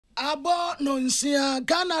abo nonsia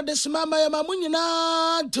Ghana de smama ya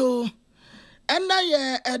mamunyina to ena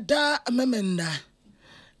ye eda memenda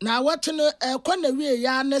na watno ekwana wie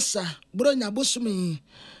ya nesa bronya bosumi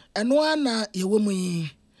eno ana yewomu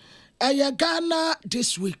yi eye Ghana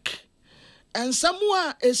this week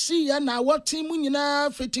ensamua esi ya na wati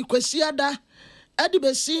munyina fiti kwesiada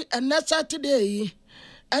edibesi ena Saturday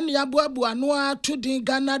eni abuabu anoa to din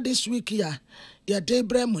Ghana this week ya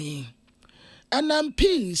debre mu yi and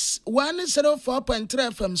peace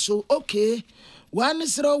 104.3 FM so okay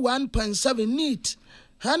 101.7 neat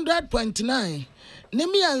 100.9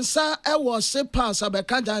 Nimi ansa ewo se pass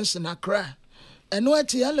abeka Johnson Accra and what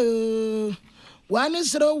hello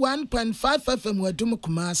 101.5 FM wadum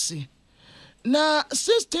Kumasi na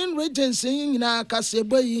 16 regions nyina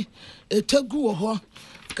kaseboyi etegu wo ho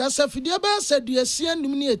kasafidie ba saduasia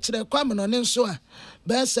nim ne ekire kwamno ne nso a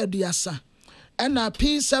ba saduasa and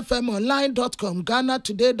peacefmonline.com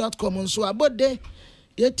GhanaToday.com nso abode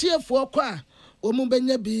yetiefo kwa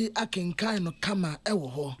omubenya bi akenkan no kama ewo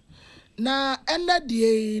ho na ena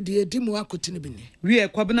die dimu akotini bini we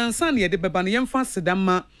kwabnansan ye de beba no yemfa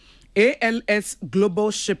sedama ALS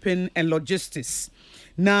Global Shipping and Logistics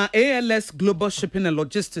na ALS Global Shipping and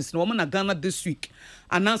Logistics no na Ghana this week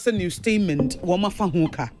announce new statement wo mafa ho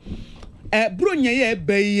ka bronya ye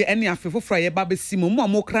bayi ene afefofra ye ba besimo mo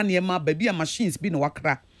amokra ne ma ba bia machines bi no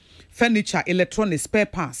wakra furniture electronics spare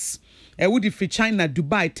parts would fi China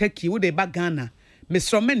Dubai Turkey would ba Ghana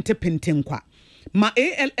misromente pentenkwa ma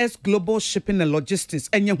ALS Global Shipping and Logistics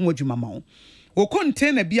enye ho adwuma ma wo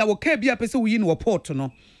container bia wo ka bia pese wo yi no port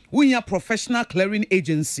no wo ya professional clearing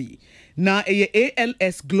agency na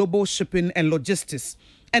ALS Global Shipping and Logistics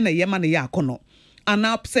ene ye ma ne ya akono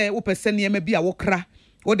ana pse wo pese ne ma bia wo kra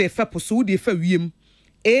wo de fa poso wo de fa wiem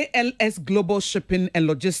ALS Global Shipping and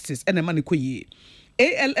Logistics ene ma ne koyi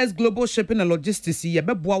ALS Global Shipping and Logistics ye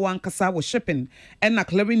beboa wankasa wo shipping ena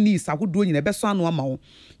clearing needs ahodo nyina beso ano ama wo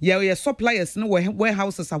ye suppliers no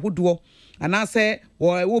warehouses ahodo ana say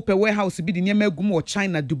wo pe warehouse bi de nyema agum wo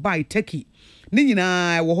China Dubai Turkey ni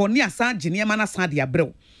nyina wo ho ne asa gye nyema na sa de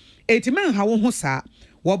abrew etimen ha wo ho sa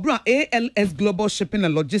wo bro ALS Global Shipping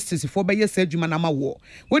and Logistics for be yes adwuma na ma wo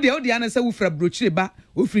de ana say wo fra brochire ba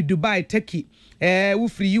wo fri Dubai Turkey wo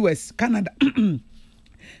fri US Canada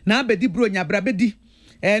na bedi bro nya bra bedi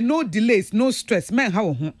no delays no stress men ha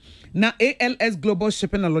wo ho na ALS Global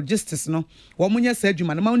Shipping and Logistics no wo munya sa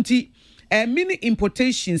adwuma na mounty mini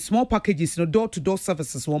importation small packages no door to door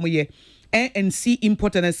services wo moye ANC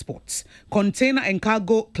import and exports container and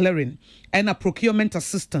cargo clearing and a procurement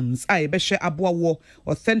assistance ai be hwe aboa wo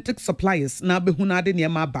authentic suppliers na be hunade ne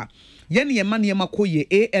ma ba ye ne ma ne ma koye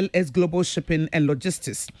ALS Global Shipping and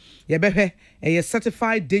Logistics ye be hwe a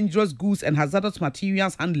certified dangerous goods and hazardous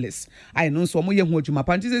materials handlers ai no so mo ye hu adwuma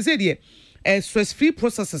panti se de stress free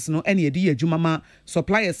processes no ene de adwuma ma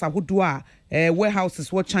suppliers ahodo a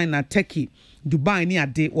warehouses wo China Turkey Dubai ni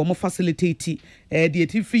ade wo mo facilitate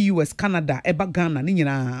the free US Canada eba Ghana ni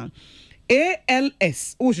nyina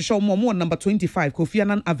ALS o show mo number 25 Kofi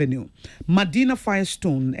Annan Avenue Madina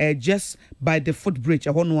Firestone just by the footbridge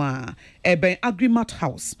ahono a ben Agrimat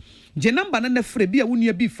House je number na frɛ bi a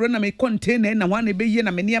wonua bi frɛ na me container na wan be ye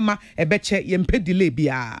na me niema ebeche yempe delay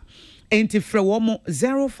bia enti frɛ wo mo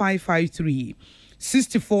 0553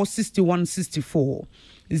 64 61 64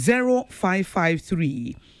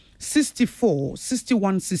 0553 64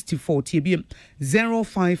 61 64 TBM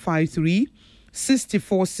 0553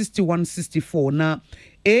 64 61 64 na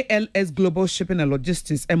ALS Global Shipping and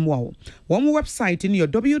Logistics MWOW. One website in your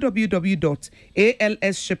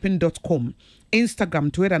www.alsshipping.com,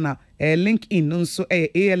 Instagram, Twitter na LinkedIn also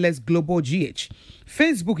ALS Global GH.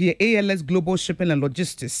 Facebook ye ALS Global Shipping and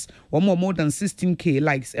Logistics. One more than 16k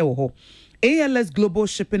likes ALS Global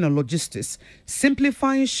Shipping and Logistics,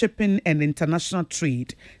 simplifying shipping and international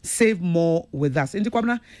trade. Save more with us. Inti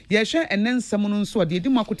kwabna yeshe enen samunun so ade di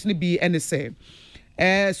makotini bi ene say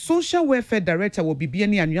social welfare director will be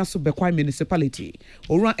biani anyaso Bekwai municipality.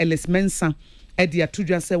 Ora Ellis Mensa edi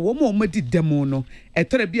atudwa say wo mo madi demo no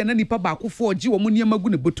etore bia na nipa ba akofo ogi wo mo niam agu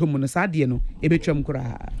ne botom no sa de no ebetwam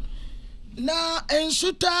kura. Na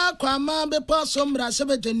ensuta kwama bepo somra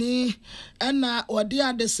sebeteni ena odi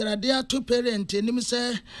adesrade ato parent enim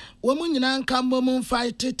se wo munyina nka mbom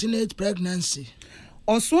fight teenage pregnancy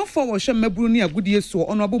onso for wo hwe maburu ni agudie so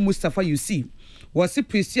Honorable Mustafa UC wasi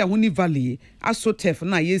Prisia Huni Valley asotef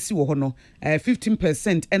na yesi wo ho no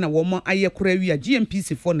 15% ena wo mo ayekora wi a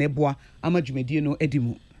GMPC for na eboa amadwumedie no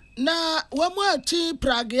edimu na wo mo ati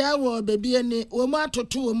pragya wo bebie ni wo mo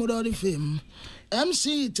atoto wo mo rori fam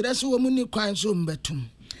MC treso wo muni kwan so mbetum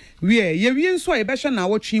ye nso a yebehwe na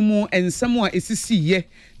awotwe mu ensem a esisiye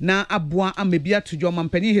na aboa amebia tojo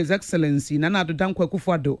mampani his excellency na adodankwa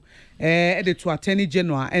Akufo-Addo de to attorney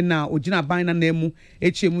general na ogina ban na nemu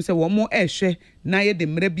echiemu se wo mo ehwe na ye de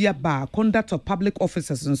mrebia ba conduct of public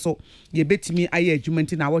officers nso ye betimi aye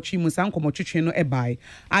adwumenti na awotwe mu san komotwetwe no ebai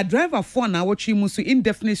a driver for na awotwe mu so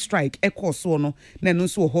indefinite strike ekoso no na no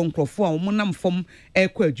nso ho nkrofo a wo nam fom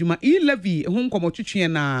ekọ adwuma e-levy ho komotwetwe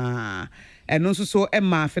na and also so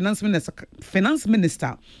Emma finance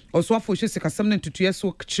minister also afoshe sekasam ne tutuye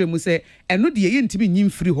so kiremu se eno de ye ntimi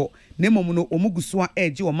nyimfiri ho na emom no omuguso a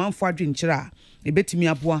eje o manfo adwenkyira e betimi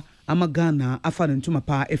aboa amagana afa no ntuma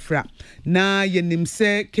pa efra na yenim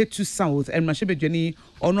se Ketu South and mashebedwani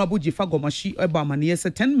honorable Jifa Gomashi eba amane se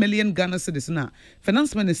 10 million Ghana cedis na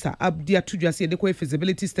finance minister abdia tudwase de ko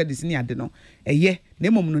feasibility studies ni ade no eye na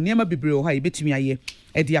emom no niam bebre ho ha e betimi aye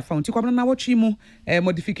e dia founti kwabna na watchi mu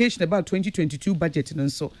modification about 2022 budget no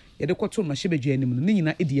so ye de kwato mashebedwani mu no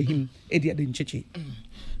nyina e dia him e dia de ncheche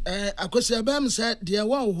akosi abam se de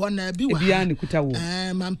wo ho na bi wa bia ne kuta wo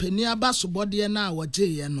mampani abasobode na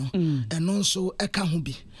woje ye no eno nso eka ho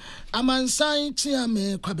bi amansan tia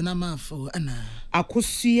me kwabena mafo ana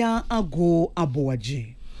akosia ago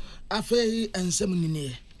abowaje afei ensem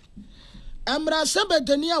nini amra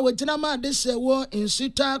sabedani a wogina ma de se wo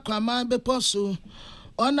insuta kwama beposo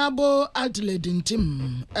onabo adledin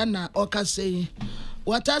tim ana okasei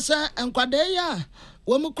watasa enkwade ya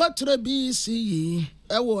wo mu kwatro bi si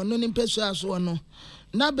ewo no nimpesu aso no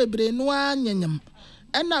na bebre no anyanyam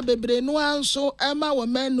ena bebre no anso ema wo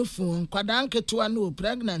manufu kwada nketo no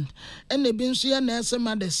pregnant ena bi nso ya na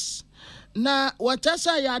esmades na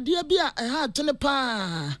watasa ya de bia ha tene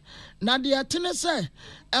pa na de atene se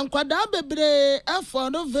enkwada bebre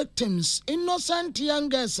for the victims innocent young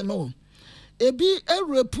girls no ebi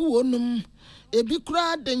erepu onum ebi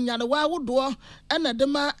kura de nyarewa wodo ena de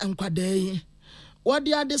ma enkwada yi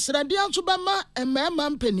wodi adesrade anso bama emema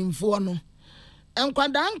mpanimfo no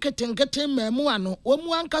enkwada nketenkete memu ano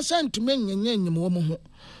omu ankasa ntume nyenyenyem wo mu ho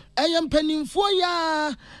eye mpanimfo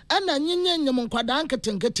ya ana nyenyenyem nkwada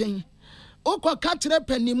nketenkete okwa katre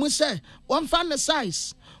panimu se wonfa ne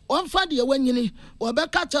size wonfa de wanyini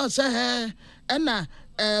wobeka cha se he na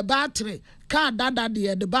battery ka dada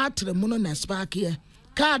de battery mu no na spark ye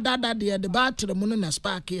ka dada de battery mu no na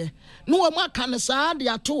spark ye no wo maka ne saa de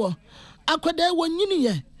ato akwada wanyini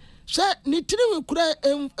ye se ni tiri kura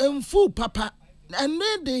emfu papa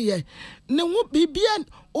ene de ye ne wo bibia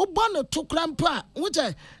obo no tokrampa wo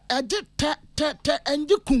je ede te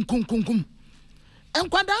enji kunkunkunkum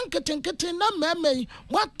enkwada nketenkete na meme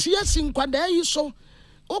watie sinkwada yi so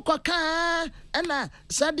okoka na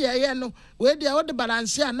sade ye no we dia wo de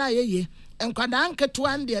balance na ye enkwada nketo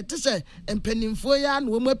ande te se empanimfo ya na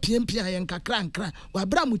wo mapiempia ye nkakra nkra wa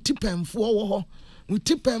bra mutipemfo wo ho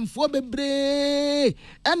mutipemfo bebre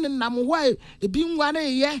nam ho ebi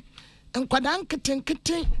nware ye enkwada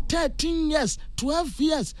nketenkete 13 years 12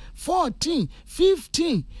 years 14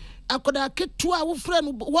 15 akoda ketua wo frɛ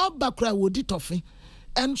no wo bakra wo di tofe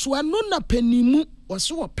enso anu na panimu wo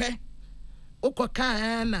so wo pɛ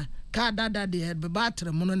okoka na ka dada de be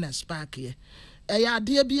battery mu no na spark ye ya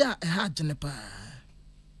de bia ha gene pa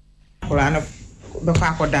kora no be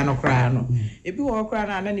fa akoda no kora no ebi wo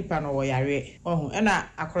kora na nipa no wo yare ohun na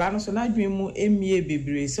akora no so na dwen mu emie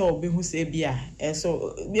bebre se obehu se bia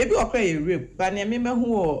so ebi wo kora ye rape ba ne me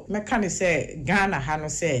mehu wo meka ne se Ghana ha no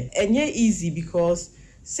se enye easy because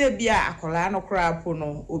se bia akora no kora po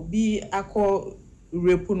no obi akọ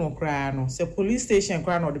rape no kra no se police station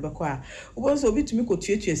kra no de beko a obonso obi tumi ko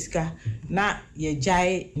tuatua sika na ye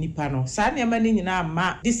jai nipa no sa ne ma ni nyina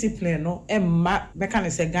ma discipline no emma beka ne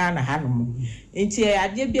se Ghana ha no mu enti e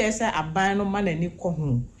ade bia se aban no ma na ni ko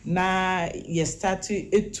ho na ye start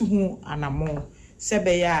etu hu anamo se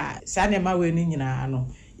be ya sa ne ma we ni nyina no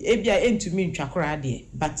e bia entumi ntwa kra de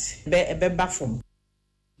but be bafom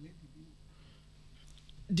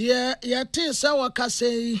dia yate sa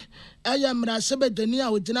wakase ayamra sebedani a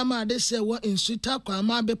ogina ma de se wo insuta kwa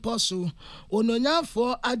ma be poso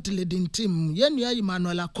ononyafo adledin team yenua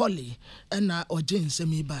Emmanuel Akoli na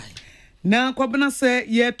ojinsemi bai na kwabena se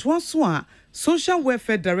ye toaso a social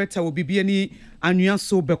welfare director will be any anua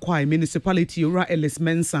so bekwai municipality ura Ellis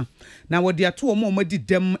Mensa na wodi ato o mo di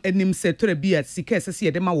dem anim se tore bia sika esese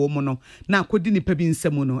ye dem a wo mo no na akodi nipa bi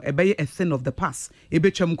nsem no ebeye a thing of the past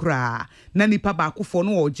ebetwam kura na nipa ba akofo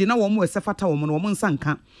no oje na wo mo esefata wo mo no wo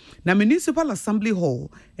nsanka na municipal assembly hall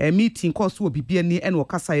meeting course wo bibia ni en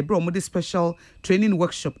wakasa e bro mo de special training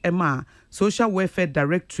workshop ema social welfare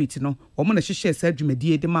directorate no wo mo na hihye sa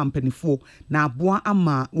adwumadie de ma mpanifo na aboa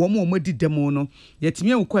ama wo mo di dem no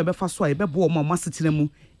yetimi enko ebefa so a ebebo wo mo masetena mu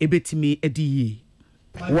ebetimi edi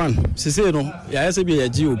One, sisi no ya ese bi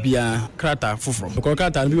yaji obia krata foforo because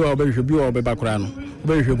krata bi wa obehwe bi wa obeba kura no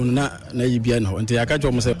obehwe mu na yi bia no nti ya ka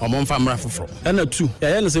jo mo se omo mfa mra foforo na 2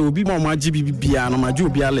 ya se obi mo agi bibia no maji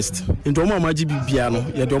obia list nti omo agi bibia no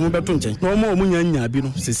ya de omo beto nchen na omo nya bi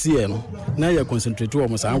no sisi no na ya concentrate wo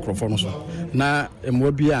mo sa ankrofo no so na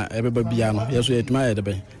emo bia ebeba bia no ya so yetuma ya de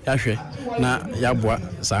ben ya hwe na ya boa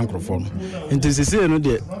sa ankrofo no nti sisi no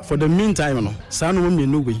de for the meantime no sa no me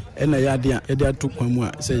no we na ya de to kwamu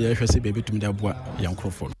say you say baby to me that boy young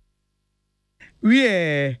microphone.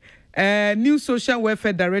 New social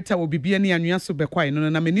welfare director will be any anuaso bekwai no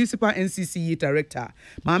na municipal NCCE director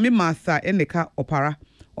Mami Martha Eneka Opara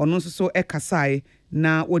ono so ekasai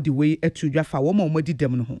na wodi we etudwafa wo ma omadi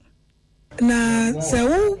dem no ho. Na se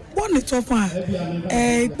wo boni tofa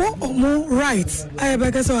bo omo right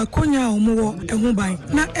ayebeka se akonya omo wo ehun ban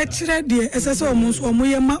na ekire de esese omo so omo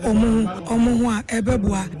yema omo ho a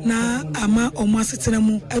ebeboa na ama omo asetena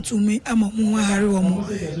mu atumi ama omo ho ahare omo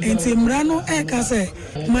enti mra no eka se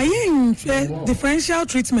maye differential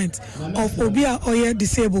treatment of obi a oye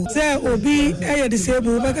disabled se obi eye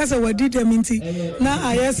disabled beka se wadi dem nti na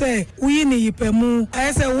ayese uyi ni yipemu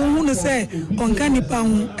ayese wo hu no se onka nipa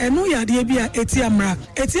hu enu yade bi a etiamra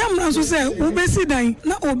nso se ubesi dan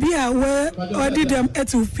na obi a we odi dem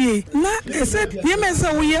etufie na ese yemese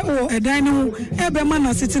wo ye wo edan ne ho ebe ma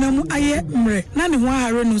na setena mu aye mre na ne ho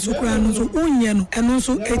ahare no so kura no so unye no eno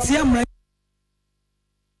nso etiamra.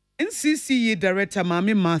 NCCE director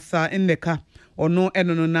Mami Martha Eneka ono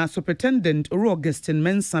eno na superintendent Oru Augustine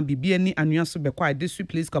Mensa bibiani anuaso bekwa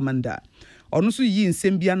district police commander ono so yi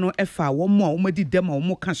nsembia no efa wo mo a wo madi dem a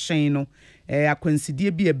wo ka hyen no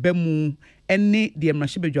akwansidie bi eba mu ene de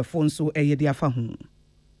mmrahye nso eye de afa ho.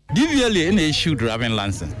 DVLA in issue driving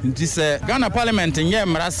license. This Ghana Parliament in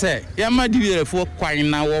Yamara say, Yama DVLA for quine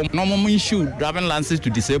now, no more issue driving license to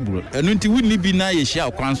disabled. And until we need be na ye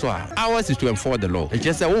shall counsel. Ours is to enforce the law. It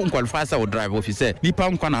just won't qualify our drive officer.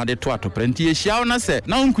 Nipam can add to print ye shall not say,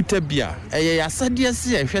 now could be a said yes,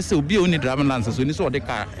 yes, will be only driving license when you saw the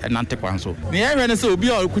car and anti counsel. The area so be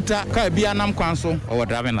all could be a nam counsel or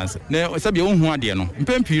driving license. No, it's a be own one dear no.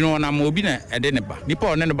 Pempino and I'm mobina at Deneba.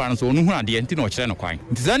 Nippon and the barns on who are the Antino Channel coin.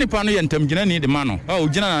 Pano yentem gina ni de mano o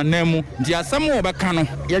gina na nemu ndi asem wo beka no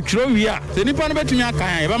ye twero wi a se nipa no betumi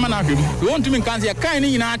akan e ba ma na hwem wo ntumi nkan se ye kan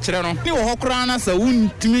ni nyina akere no ni wo hokora na sa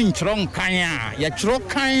wuntumi nkyero nkan a ye kyero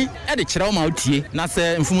kan e de kyerɛ ma otie na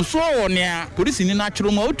se mfumso wo ne a polisi ni na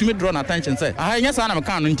kyero ma otumi draw na attention say aha nya sa na me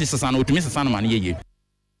kan no nti sesa na otumi sesa na ma ne yeye.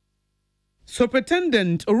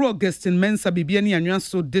 Superintendent Oru Augustine Mensa bibiani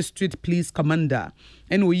anuaso district police commander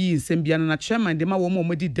NOE nsembia na chairman de ma wo mo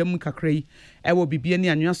madi dem kakrai ewo bibiani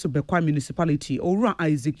anuaso bekwa municipality Oru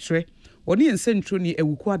Isaac Tre oni ensentro ni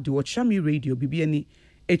ewuku ade wo chami radio bibiani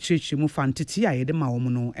echechi mu fantiti a yede ma wo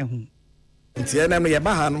no ehu. Nti na me ye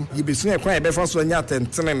ba ha no ye besu ekwan ye befa so anya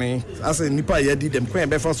tentenene ase nipa ye di dem kwan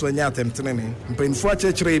ye befa so anya tentenene mpanfo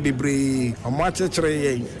achechire bebre omo achechire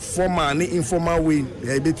ye formal ni informal way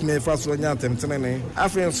ye betime fa so anya tentenene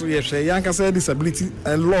afen so ye hwe yankasa disability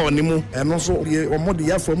and law ni mu eno so ye omo de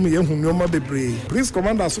ya fam ye hu nyoma bebre police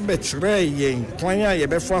commander so be chire ye kwan ye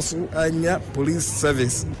befa so anya police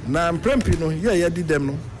service na mpempi no ye di dem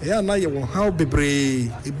no ya na ye wo how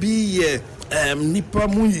bebre ebi ye nipa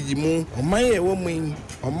mu yimu omaye wo mu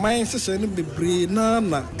omaye sese no bebre na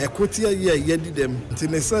ekwoti ye di dem nti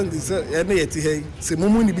ne send se ene yeti hey se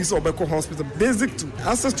mumu ni bi so obekọ hospital basic to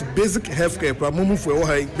access to basic healthcare pra mumu fu wo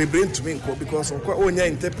hay bebre ntumi nko because okwa onya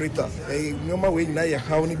interpreter nyoma we nyina ye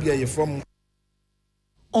how ni bia ye from.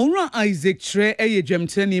 Oru Isaac Tre eye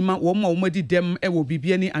dwemteni ma wo ma wo madi dem ewo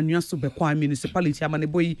bibiani anuaso bekwa municipality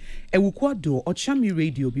amaneboyi ewukwado ochami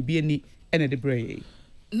radio bibiani ene de brey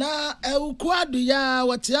na ewukwado ya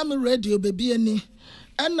watiam radio bibiani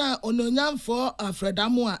ana ononyamfo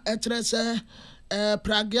afredamu a etrese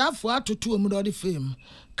pragiafo atoto omudodi fame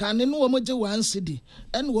kane no wo moje 1 cedi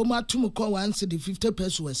ene wo matum ko 1 cedi 50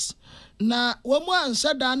 pesos na wo mo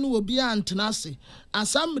ansada no obi antenase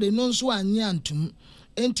asambre no nso anya antum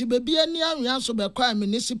enti bibiani anwa so bekwa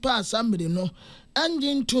municipal assembly no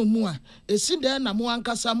anjin tomu a eside na mo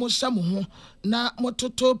ankasa mo hyamo ho na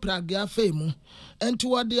mototo pragia femu enti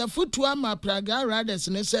wode afutu ama pragia riders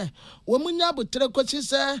ne se wo munya botere kosi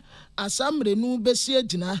se asamre nu besi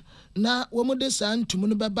agina na wo mu de santum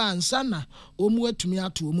no beba ansa na wo mu atumi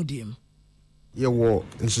ato wo mu dem ye wo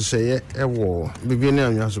nseseye e wo bibiani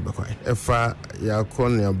anwa so bekwa efa ya kɔ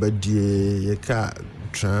ne abadie ye ka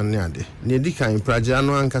tra ne ade ne di kan praja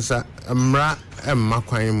no ankasa mra emma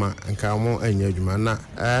kwan ma nka mo anya adwuma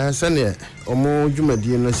na sene omo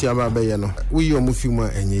dwumadie no si aba be ye no wuyi omo fi mu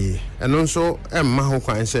anya yi eno nso emma ho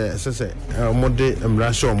kwan se omo de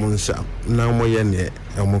mra sho omo nsa na mo ye ne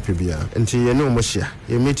omo pebia nti ye ne omo hia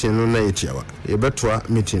ye meeting no na yetiawa ye betoa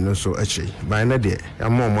meeting no so achi ban na de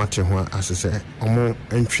ama omo ate ho asese omo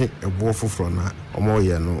entwe ebo foforo na omo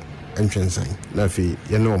ye no entwensan na fi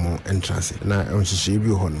ye no omo entrance na onhihye bi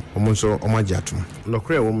ho no omo so omo ajatum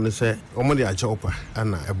lokre wo mo se omo de acha opa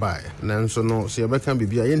ana ebae na nso no se yebeka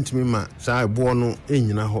bibia ye ntimi ma saa ebo no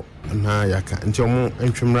enyina ho na yaka nti omo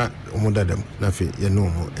entwemra omo dadam na fi ye no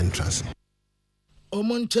omo entrance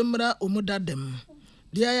omo ntwemra omo dadam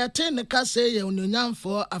de ayate ne kase ye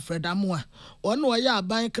onyanyamfo afredamo a ono ye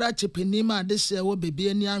aban kra chepeni ma de se wo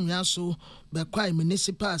bebie ni anhwa so bekwai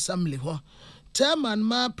municipal assembly ho Chairman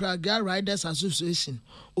ma Praga Riders Association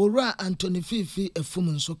Ora Anthony Fifi efum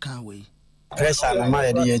nso kan we pressure na ma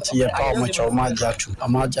ye chi ye pa omo cho ma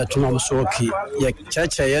jatu no so ki ye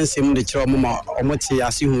cheche ye nsem de kire omo omo ti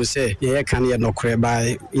ase hu se ye kan ye nokre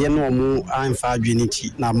bai ye no omo anfa adwini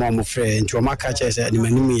chi na ma omo frɛ nti omo ka che se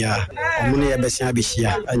animanim ya omo ne ye besia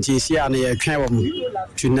bihia nti si ya na ye twen omo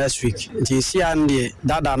to next week nti si ya ne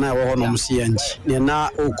dada na wo ho no si ya nchi ne na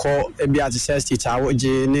okọ ebi at state awo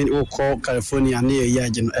je ne okọ California ne ye ya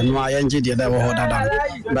je no aye nje de da wo ho dada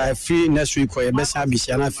by free next week ko ye besia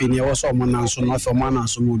bihia na fi ne wo so omo so no for man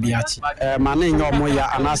so mo biati ma na nyomo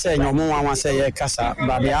ya anase nyomo wanwa se ye kasa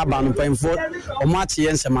ba de aba no pemfo omo ate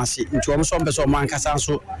ye nsemase nti omo so mpeso omo ankasa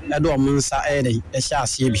so edo omo nsa ede ehia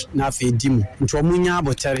ase bi na afa dimu nti omo nya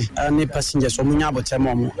abotere ne passengers omo nya abotere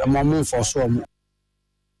mo mfo so omo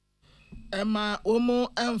ema omo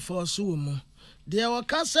enfo so omo de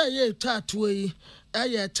wakasa ye tatu yi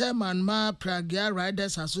eye chairman ma Praga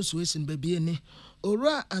Riders Association bebie ni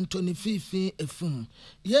Ora Anthony Fifi efum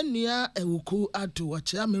yenua ewuku ato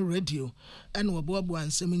wachiame radio ene woboabo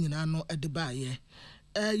ansem nyina no edeba ye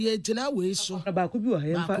ye gina we so ba ko bi wo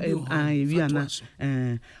he mfa wi ana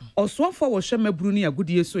osofo wo hwe maburu ni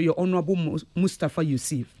agudie so ye honorable Mustafa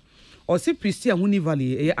Yusuf osi Pristia Huni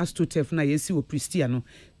Valley e Astotef na yesi wo Pristia no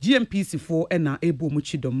GMPC 4 ena ebo mu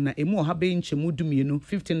chidom na emu ohabe nchemu dumienu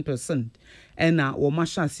 15% ena wo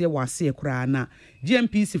mashase wase kura na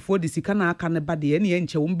GMPC 4 de sika na aka ne bade ene ye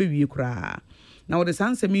nche wo mbewie kura na wo de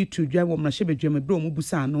sansemi tudwa wo mrahye me bro mu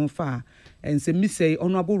busa no fa ensemi sei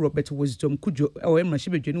honorable Robert Wisdom Kujo e wo mrahye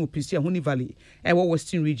bedwe no Pristia Huni Valley e wo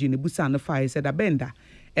Western region busa no fa said abenda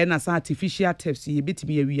ena sa artificial tefs ye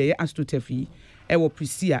betimi ye wiye Astotef yi ewo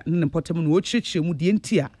Pristia ne potem no ochirechire mu de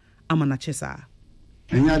ntia amana chesa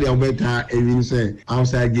enya de obeta ewin say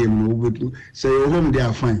outside game no obetu say your home they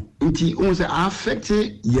are fine nti on say affect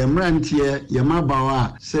yemra ntie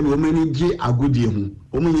yemabawa say we mani je agodie ho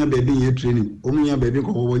omunya baby ye training omunya baby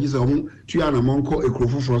ko wo gise omu tua na monko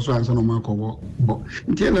ekrofoforo so ansa no makobo bo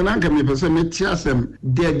nti na nanka me pese meti asem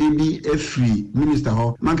de bi free minister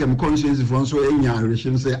ho manka me conscience for so enya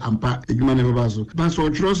relation say ampa edwuma ne baba so but so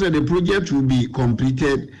trust say the project will be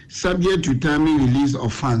completed subject to timely release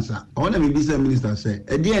of funds all the minister say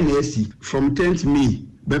EDNAC from 10th May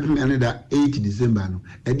bepim another 8 December no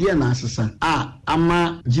EDNAC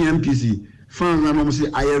ama GMPC funds na no say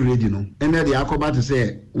aye ready no and they akoba to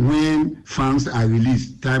say when funds are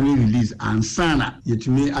released timely release and sana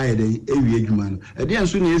yetumi aye dey ewie adwuma no EDN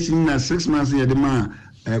so na esi na 6 months ye de ma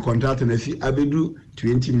contract na fi abedu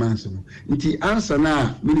 20 months no nti answer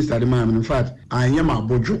na minister de ma in fact anyama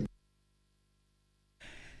abodwo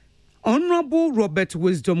Honorable Robert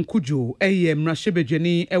Wisdom Kujo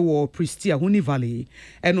mrashebedweni ewo Pristia Huni Valley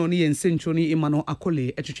eno ni ensentro ni Imano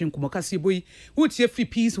Akole etwetwen komokase boy wotie free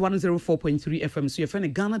peace 104.3 FM so yefene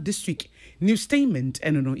Ghana District New Statement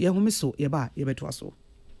eno no yehomeso yeba yebeto aso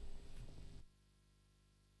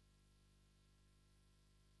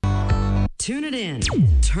Tune it in,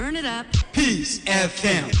 turn it up, Peace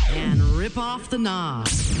FM, and rip off the knob.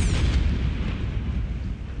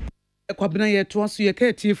 Kwabena ye to aso ye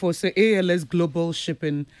ka for say ALS Global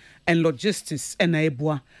Shipping and Logistics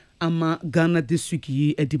enaebua ama Ghana District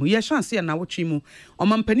yi edimo ye chance ya na wotwe mu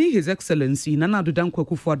omampani His Excellency Nana Addo Dankwa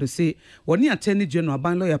Akufo-Addo say woni Attorney General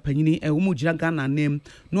ban lawyer panyini e wo mu gira Ghana name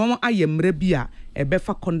no wo ayemra bia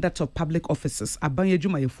ebefa conduct of public officers aban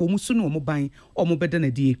adwuma ye fo mu su no mo ban omo beda na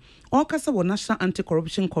die o kasa wo National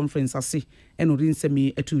Anti-Corruption Conference ase eno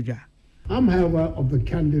rinsemi etudwa. I'm, however, of the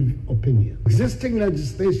candid opinion. Existing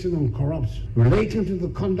legislation on corruption relating to the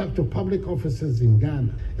conduct of public officers in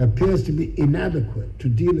Ghana appears to be inadequate to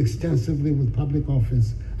deal extensively with public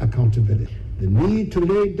office accountability. the need to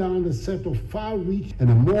lay down a set of far-reaching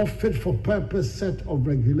and a more fit-for-purpose set of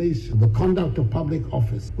regulations, the conduct of public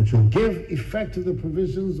office, which will give effect to the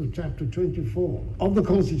provisions of Chapter 24 of the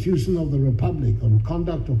Constitution of the Republic on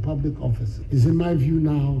conduct of public office, is in my view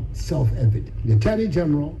now self-evident. The Attorney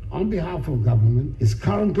General, on behalf of government, is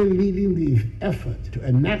currently leading the effort to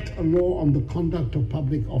enact a law on the conduct of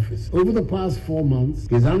public office. Over the past 4 months,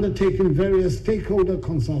 he has undertaken various stakeholder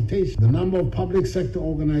consultations, the number of public sector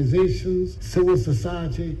organizations, civil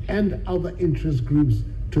society, and other interest groups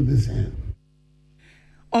to this end.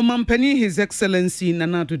 Omampani His Excellency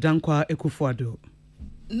Nana Addo Dankwa Akufo-Addo.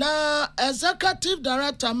 Na Executive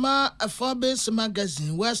Director ma Forbes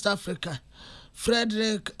Magazine West Africa,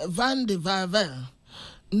 Frederick Van de Wavel.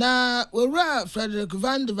 Na wura Frederick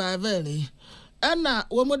Van de Wavel ana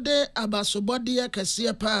womode abasobode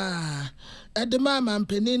yakase pa edema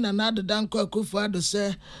mampeni Nana Addo Dankwa Akufo-Addo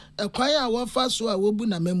se ekwan a wofa so a wobu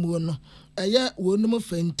na memuo no eye wonum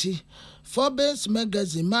fenti Forbes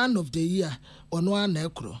Magazine Man of the Year ono ana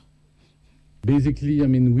ekro. Basically, I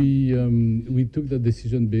mean, we took that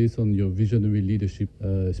decision based on your visionary leadership,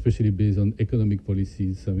 especially based on economic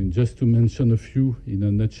policies. I mean, just to mention a few in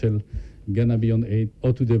a nutshell, Ghana Beyond Aid,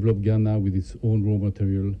 how to develop Ghana with its own raw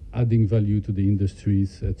material, adding value to the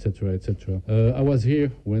industries, etc., etc. I was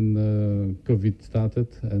here when COVID started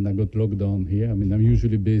and I got locked down here. I mean, I'm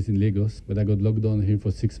usually based in Lagos, but I got locked down here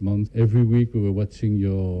for 6 months. Every week we were watching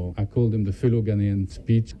your, I call them the fellow Ghanaian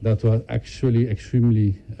speech, that was actually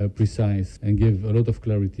extremely precise and gave a lot of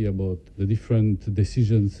clarity about the different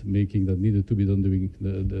decisions making that needed to be done during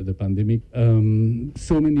the pandemic.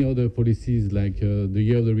 So many other policies like the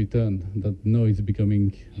year of the return, that now is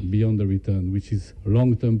becoming beyond the return, which is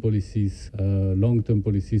long-term policies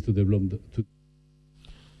to develop.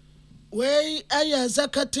 We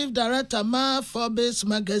Executive Director ma Forbes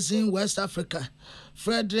Magazine West Africa,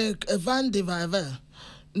 Frederick Van de Wavel.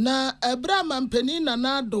 Na Ebra Mampeni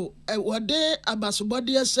Nana Addo wode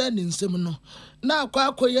abasobode ese ni nsem no na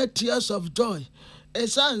akwakoye tears of joy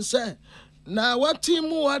esan se na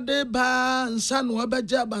watimu wode ba nsa no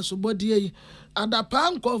obeje abasobode yi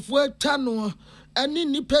adapa nkofo atano ani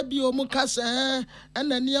nipa bi o mu kase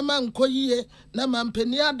ena niema nkoyie na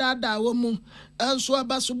mampeni adada wo mu enso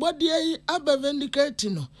abasobode yi abavindicate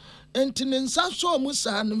no entini nsa so mu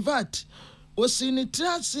sa nvat osini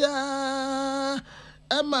trasia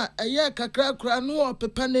Emma eye kakra kra no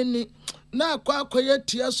opepa nani na akwakoye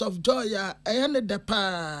tears of joy ya eye ne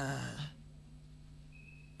depa.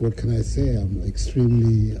 What can I say? I'm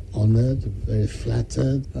extremely honored, very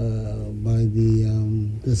flattered by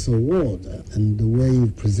this award, and the way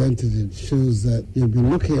you've presented it shows that you've been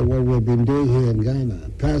looking at what we've been doing here in Ghana.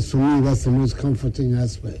 Perhaps for me, that's the most comforting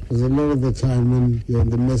aspect, because a lot of the time when you're in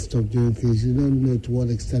the midst of doing things, you don't know to what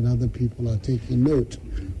extent other people are taking note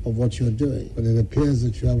of what you're doing. But it appears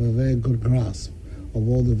that you have a very good grasp of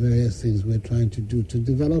all the various things we're trying to do to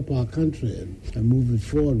develop our country and move it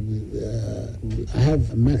forward. I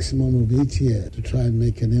have a maximum of 8 years to try and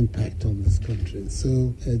make an impact on this country.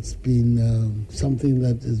 So it's been something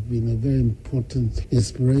that has been a very important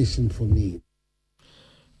inspiration for me.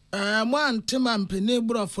 One Timam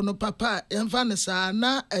Penibro for no papa, Enfanisa,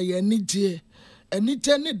 na a yanity, and it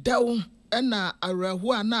any down, and na a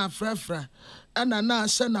rahua na frefra, and a na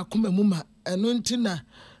sana kumemuma, and untina.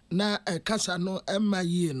 Na kasa no emma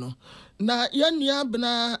yi no na yenua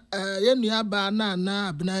ba na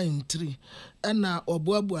abna intri na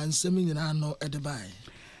oboabu ansem nyina no edebai.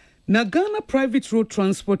 Na Ghana Private Road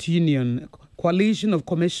Transport Union, Coalition of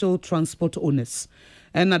Commercial Transport Owners,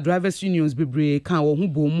 and na drivers unions bebre kan wo hu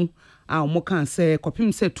bomu a mo kan se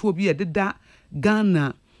kopim se tuo bi ededa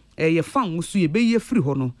Ghana ye fan wo so ye be ye free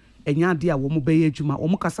ho no enya de a wo mo be ye adwuma wo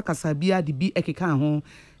mo kasa bia de bi ekeka ho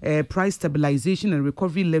price stabilization and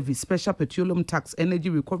recovery levy, special petroleum tax, energy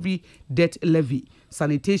recovery debt levy,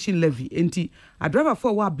 sanitation levy. Enti a driver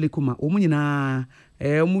for wa blekuma omu nyina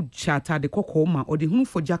omu chata de kokoma or the hunu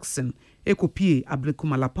for Jackson ekopie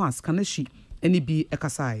ablekuma La Paz kaneshi eni bi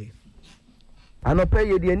ekasai. Anope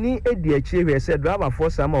ye ni edi achi we say driver for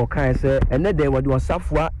some o kan say ene de wode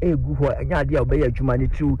osafua egu ho enya de obey adwuma ni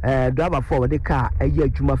tu driver for wode car eye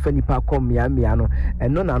adwuma fa nipa kom mia no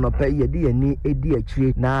eno na anope ye de ni edi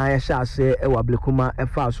achi na ya sha se e wablekuma e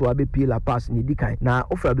fa so abepi La Paz ni dikan na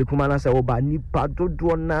ofra ablekuma na se wo ba nipa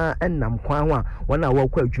dodo na enam kwan ho a wona wo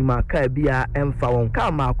kwa adwuma car bia emfa won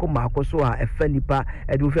car maako so a e fa nipa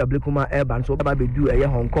e de ofra ablekuma e ba so ba bedu eye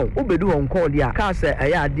Hong Kong obedu Hong Kong dia car se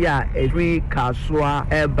eye ade a every car Soa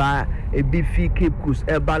eba ebifi Cape Coast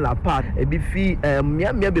eba La Paz ebifi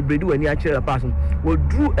mia bebredu wani a chere La Paz wo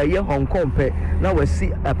dru eye Hong Kong pe na wasi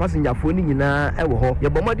passenger fo ni nyina e wo ho ye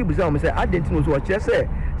bomadi buza o me say identity no so o chere say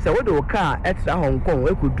sɛ wode wo car ɛtra Hong Kong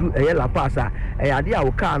ɛkɔdu ɛyɛ La Paz a ɛyɛ ade a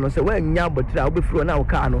wo car no sɛ woanya abɔtire a wobɛfiri na wo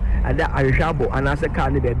car no ada ahwehwɛ abɔ anaasɛ car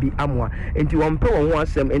ne baabi amoa enti wɔmpɛ wɔn ho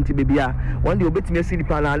asɛm enti baabi a wɔn de wobɛtumi asi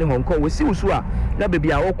nipa no ne Hong Kong wɔsi wo so a na baabi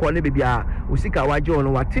a wokɔ ne baabi a wo sika wagye wo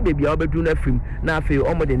no wate baabi a wobɛduru no afirim na afei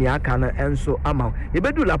ɔmo de ne aka no ɛnso ama wo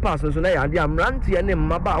yɛbɛduru La Paz nso na yɛ ade a mmeranteɛ ne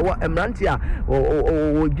mmabaawa mmeranteɛ a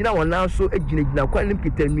wɔgyina wɔn nan so gyinagyina kwan ne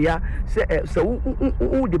kita nnua sɛ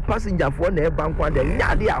wo de passengerfoɔ na ɛba nkwa de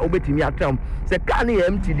nyɛ ade a wobɛtumi atram sɛ car ne yɛ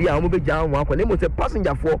MTD a wɔn bɛgya wɔn akɔ na mmom sɛ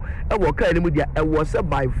passengerfoɔ ɛwɔ car ne mu deɛ ɛwɔ sɛ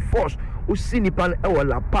by force usi nipa ɛwɔ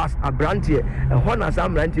La Paz abranteɛ ɛhɔ na saa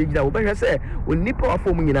mmeranteɛ gyina wɔbɛhwɛ sɛ onipa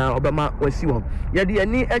wafɔ mu nyinaa ɔbɛma wasi wɔn yɛde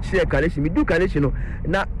yɛni ɛkyerɛ kanehyi medu kanehyi no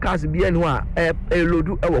na cars bi ɛno a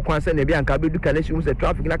ɛlodu ɛwɔ kwan sɛ na ebi anka bɛdu kanehyi mu sɛ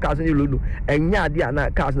traffic na cars no lodu ɛnyɛ ade a na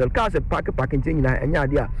cars park nkyɛn nyinaa ɛnyɛ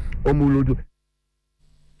ade a ɔmo lodu.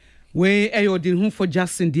 We odi hu for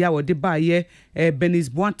Justin dia wo de baye Benis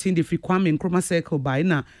Boatin de Kwame Nkrumah Circle by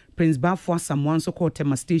na Prince Bafo Samuel so called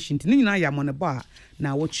Tema Station ni nyina ya mo ne ba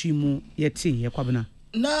na wochi mu yeti ye kwabena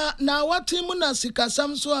na wati mu na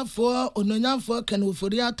sikasam so afo ononyamfo kan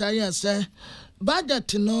ofori ataye se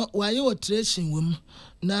budget no waye operation wom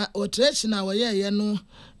na operation a waye ye no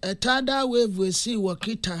tada wave we see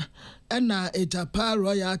wakita na etapa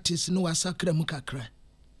royalties no wasakra mu kakra.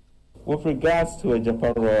 With regards to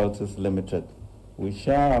Ejapa Royalties Limited, we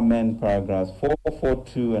shall amend paragraphs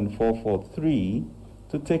 442 and 443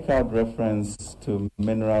 to take out reference to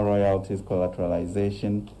mineral royalties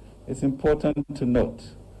collateralization. It's important to note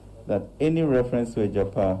that any reference to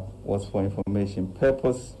Ejapa was for information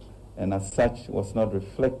purpose and as such was not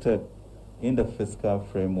reflected in the fiscal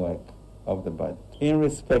framework of the budget. In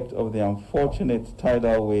respect of the unfortunate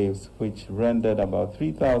tidal waves which rendered about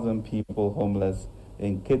 3,000 people homeless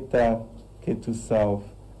in Keta, Ketu South,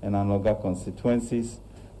 and Anoga constituencies,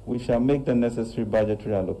 we shall make the necessary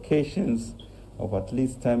budgetary allocations of at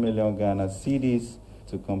least 10 million Ghana cedis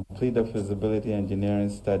to complete the feasibility engineering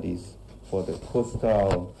studies for the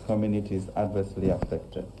coastal communities adversely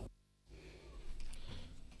affected.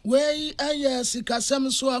 Wey aye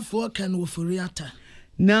sikasem so afo kan wofuriata.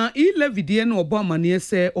 Na levy die no obo amane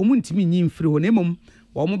se omu ntimi nyi mfiri ho nemom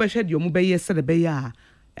wo mo behwe de omu beye se de beye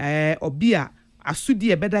a obia asudi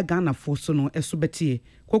ebeda Ghana fo so no eso betie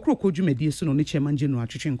kokro kodwumadi so no ne chairman general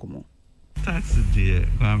atwetwe nkomo tax de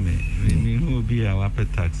kwame ni ho bi a wape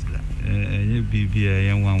tax da enye bibia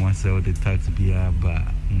yen wanwa se o de tax bia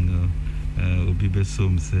ba no obi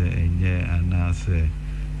besom se enye anase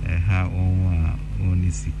ha onwa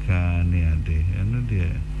onisika ne ade eno de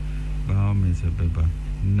ba me se beba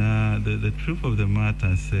na the truth of the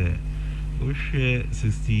matter say o share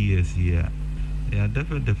 60 years here. Ya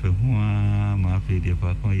defe huwa maafi de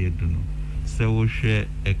pa kon yedu no se wo hwe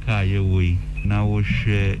eka ye woi na wo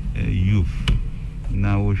hwe youth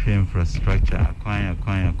na wo hwe infrastructure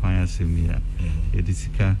kwanya semia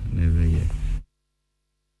edisika neveye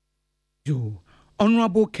yo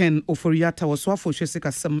Honorable Ken Oforiata was so afo hwe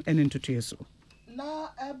sika sam enentoto yeso na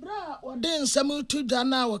ebra wode nsam tu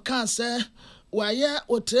dana wo kan se waye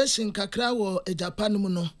operation kakra wo Japan mu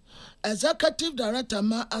no executive director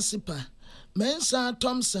ma Asipa Mensa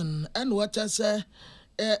Thompson and what I say,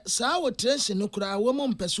 Sawa Tracy no cry,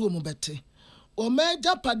 woman pursue mubete. O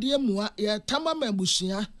major Padiamua, ye Tama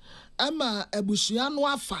Mebusia, Emma Ebusia no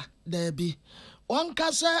afa, there be. One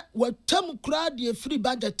cassa, what Tam cried ye free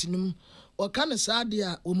budgetinum, or can a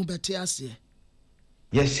sadia, umubete asie.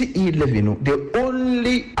 Yes, see e-levy, no. The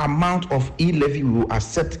only amount of e-levy we will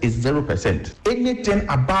accept is 0%. Anything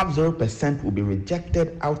above 0% will be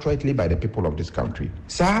rejected outrightly by the people of this country.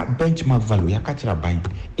 Sir, benchmark value, yakatira buying.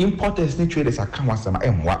 Importers and traders are kamwasama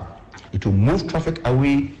emwa. It will move traffic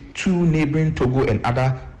away to neighboring Togo and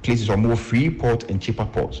other places or more free port and cheaper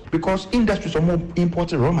ports. Because industries are more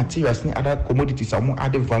imported raw materials and other commodities are more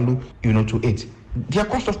added value, to it. Their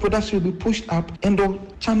cost of production will be pushed up and they'll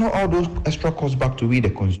channel all those extra costs back to we the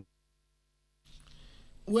consumer.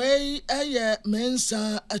 Way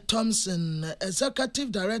Mensa Thompson,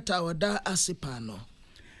 Executive Director Oda Asipano.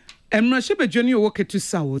 Emrashebe Johnny Owoke to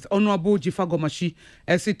South, Honorable Jifagomashi,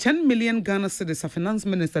 as a 10 million Ghana cedis, a finance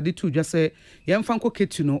minister did to just say, Yamfanko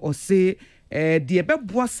Ketuno, or say, the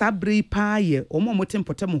Ebeboa Sabri Paye, or Momotem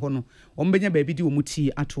Potamohono, or Benya Baby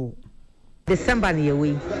Muti at all. December ni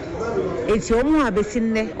yewi eti omu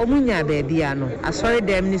abesine omunya bebia no asori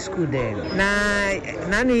dem ni school dem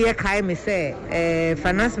na no ye kai me say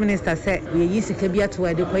finance minister say we yi sika bia to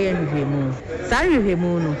ade koye nhwemu sa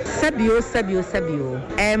nhwemu no sabio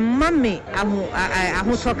mami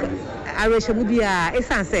ahu tok arehemu bia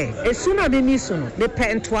esan se esu na me misu no me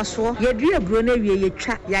pe ntoaso ye dua bro na wie ye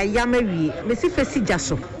twa ya yama wie me si fesi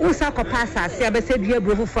jaso wo sa kopa asase abese dua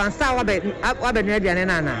bro fu fransa wa be no aduane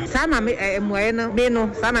na na sa na me muaye no me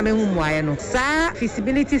no sa na me hu muaye no sa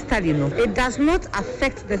feasibility study no it does not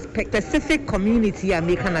affect the specific community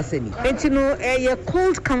American asemi enti no ye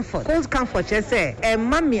cold comfort che say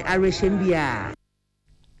mami arehemu bia.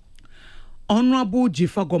 Honorable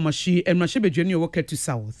Jifa Gomashi and Mashebejeni Woketu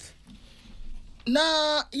South.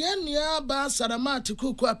 Na yenia ba Saramati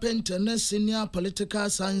Kukwa Pente, senior political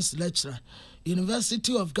science lecturer,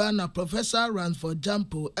 University of Ghana, Professor Ransford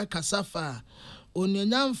Jampo Ekasafa,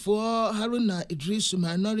 Onyanyam for Haruna Idrisu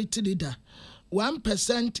minority leader,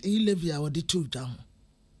 1% e-levy or the 2 down.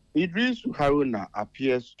 Idris Haruna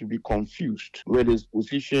appears to be confused with his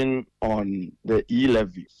position on the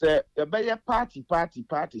e-levy. Say, the party,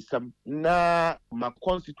 some na my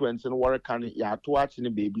constituents and work can ya to watch in the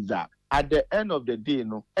baby that. At the end of the day,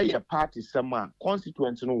 no, a party, some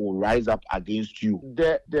constituents will rise up against you.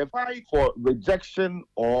 The fight for rejection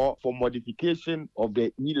or for modification of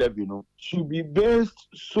the e-levy, no, should be based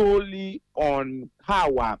solely on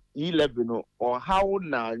how e-levy, no, or how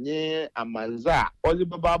na nye amanza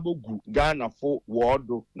olibababu Ghana for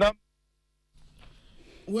wardo. Now,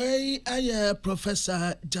 where are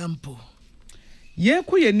Professor Jampo? Ye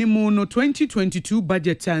kuye ni no 2022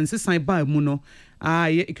 budget and sesan ba mu no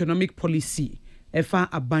economic policy efa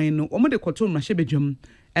aban no omo de kwoto mrashebedwam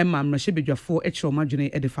emma mrashebedwafo e chiro madwene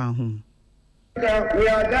e de fa ho. We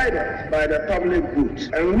are guided by the public good,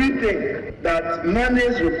 and we think that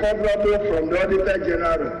monies recoverable from the Auditor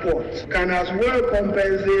General report can as well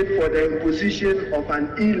compensate for the imposition of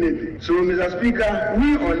an e-levy. So, Mr. Speaker,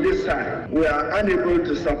 we on this side, we are unable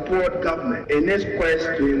to support government in its quest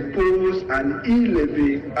to impose an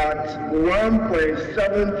e-levy at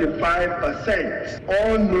 1.75%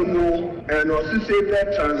 on normal and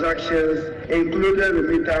associated transactions, including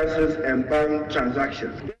remittances and bank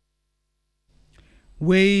transactions.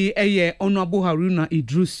 We Honorable Haruna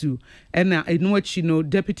Idrisu and Enuachino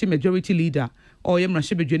Deputy Majority Leader or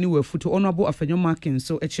Yemrashebejeni were foot Honorable Afenyo Markin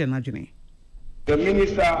so Echenajini. The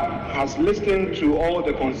minister has listened to all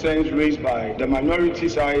the concerns raised by the minority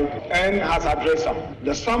side and has addressed them.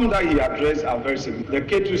 The sum that he addressed are very simple. The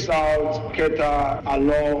Ketu South, Keta,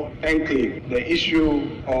 Alo, Enclave, the issue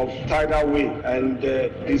of tidal wave and the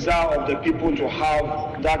desire of the people to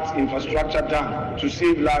have that infrastructure done to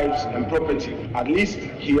save lives and property. At least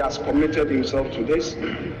he has committed himself to this.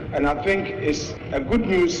 And I think it's a good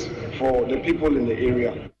news for the people in the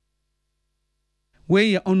area.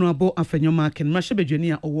 We Honorable Afenyo Markin,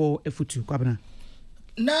 Mashebejeni owo efutu kwabena.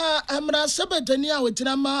 Na amra sebejeni a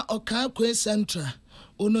wetinama Okakwe Central.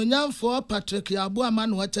 Ononyamfo Patrick Yabuama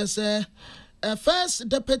no wetese first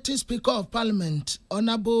Deputy Speaker of Parliament,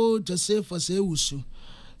 Honorable Joseph Osewusu.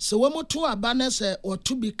 So womoto abane se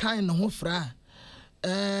otu bi kan no ho fra.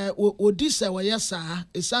 Odi se woye saa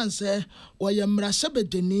esan se woye mra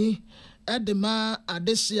sebejeni edema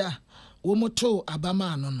adesia womoto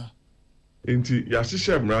abama no no. Inti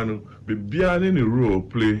yashisha mrano bibia ni role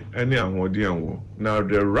play any anwodian. Now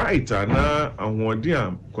the right na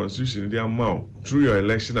anwodian constitution dey amount through your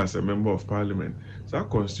election as a member of parliament. That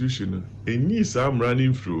constitution any sam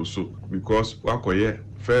running through so because wakoye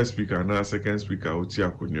first speaker na second speaker oti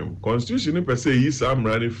akonyom. Constitution per se yi sam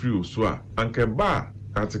running through so anke ba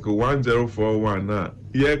Article 1041 na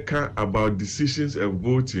yeka about decisions and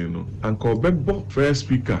voting no anke obebo first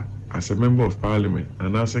speaker as a member of parliament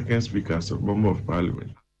and our second speaker as a member of parliament.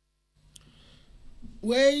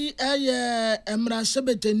 We Emra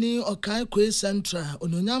Sebeteni Okakwe Central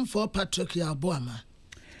Ononyamfo Patrick Yabuama.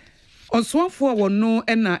 Oswafo wono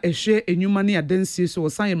ena ehwe enyuma ne adansi so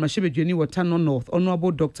wosan Mashebejeni Watano North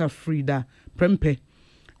Honorable Dr. Frida Prempe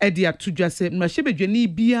edi atudwa se Mashebejeni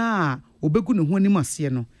bia obegu ne ho anim ase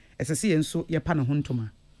no esese yenso yepa ne ho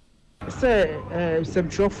ntoma. Say,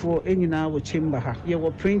 subtrofo enyina wo chamber ha. Ye wo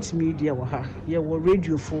print media wo ha. Ye wo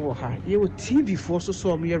radio for ha. Ye wo TV for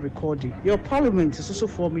so me recording. Your parliament so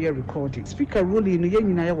for me recording. Speaker ruling no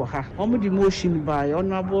yenyina ye wo ha. Omo the motion by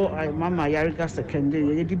Honorable Mama Yariga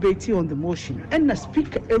secondary. Ye debate on the motion. And the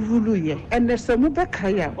speaker rule ye. And the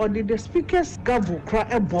Samubeka ya or the speaker's gavel cry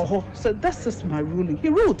ebo ho. So that's just my ruling. He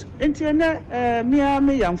wrote. Enti na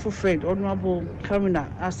me yam for friend Honorable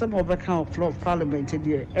Kamina as some of the floor of parliament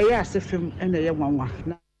there.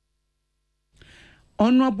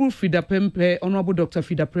 Honorable Frida Prempe, Honorable Dr.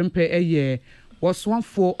 Frida Prempe, was one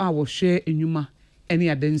for our share in Yuma, any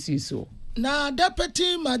adensi so. Na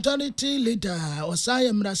Deputy Majority Leader,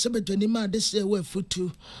 Osaya Mrasebetwenima, this year we futu,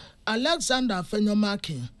 Alexander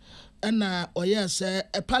Fenyomarkin, and Oyes, a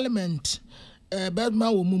parliament,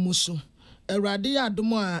 Bedma Mumusu, Awurade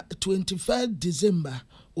adom a 21st December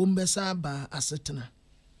umbesa ba asetena.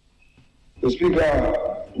 The Speaker,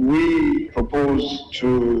 we propose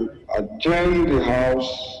to adjourn the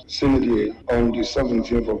House Senate on the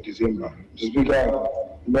 17th of December. The Speaker,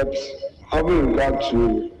 but having regard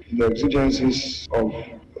to the exigencies of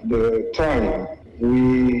the time,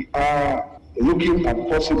 we are looking at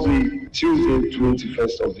possibly Tuesday,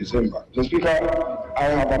 21st of December. The Speaker, I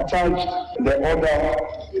have attached the order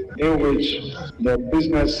in which the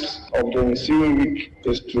business of the ensuing week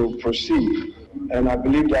is to proceed, and I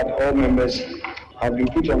believe that all members have been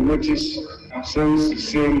put on notice since the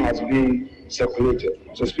same has been circulated.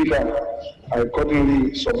 So, Speaker, I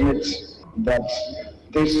accordingly submit that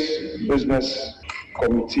this business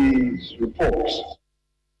committee's report.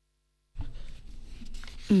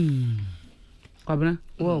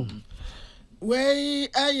 Whoa. Wey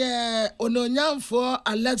ononyam for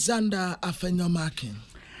Alexander Afenyomakin.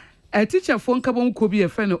 A teacher for Nkabon Kobi a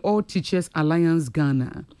friend of All Teachers Alliance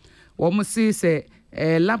Ghana. Woman say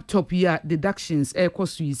laptop ya deductions air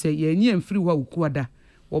cost we say ye and free wa ukwada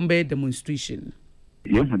one bed demonstration.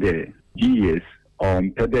 The GS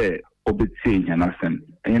pede obetse yanasen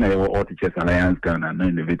and All Teachers Alliance Ghana no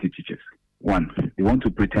innovative teachers. One, they want to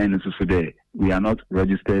pretend so there we are not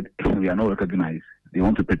registered, we are not recognized. They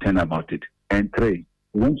want to pretend about it. And three,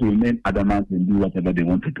 they want to remain adamant and do whatever they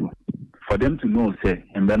want to do. For them to know, say,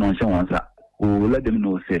 and then on we will let them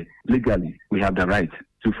know, say, legally, we have the right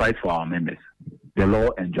to fight for our members. The law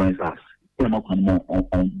enjoins us.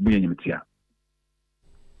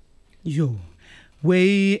 Yo,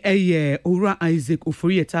 we Ora Isaac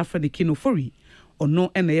Ofori etafa the king Ofori, or no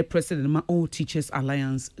NA president ma All Teachers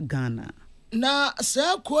Alliance Ghana. Na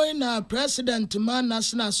sa koi na president ma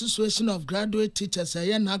National Association of Graduate Teachers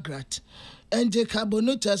Nagrat NJ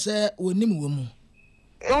Kabonuta say wonim womu.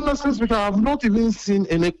 Honestly speaking, I have not even seen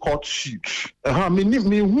any court suit.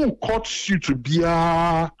 Me who court suit to be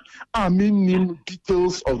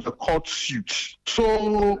details of the court suit.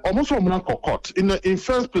 So almost court. In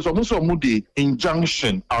first place, almost the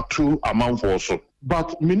injunction are true amount also.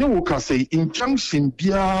 But me no can say injunction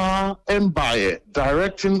bia embaye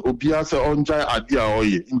directing obia se onjai adia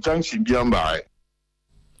oye injunction bia embaye.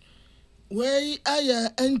 Wey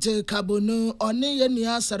aya ente kabonu oni ye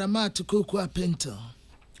nua Saramati Kuku Apento.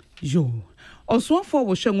 Yo, also for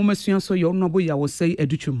was showing woman so your noble ya was say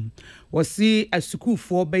educhum was see a school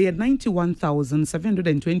for by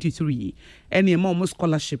 91,723 any amount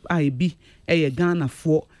scholarship IB a Ghana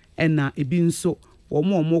for and na ebin so or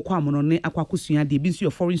more kwamon akwakusuya de ebin so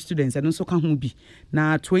your foreign students and also can be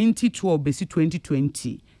na 2012 basi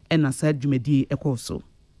 2020 and aside jumedi ekoso.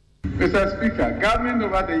 Mr. Speaker, government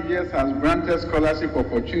over the years has granted scholarship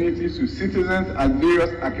opportunities to citizens at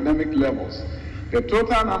various academic levels. The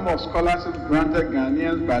total number of scholarships granted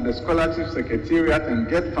Ghanaians by the Scholarship Secretariat and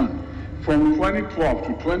GET Fund from 2012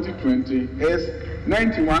 to 2020 is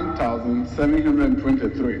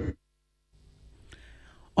 91,723.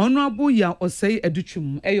 Honorable ya osei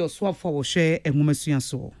educhum eyo swafo wo hwe enwomasuya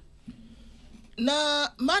so. Na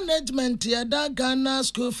management ya da Ghana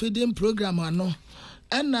school feeding program ano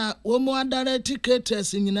ena womo adare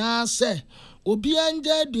tickets nyina se obi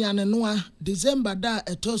anja aduane noa December da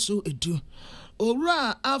etoso edu.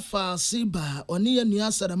 Ora afa siba oni ye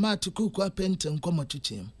nua Saramati Kuku Apento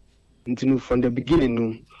nkomotuchim. Ntinu from the beginning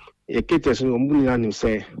no e cases no omu nya nim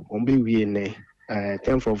say ombe wie ne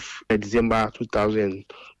 10th of December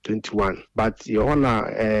 2021 but your honor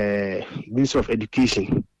Ministry of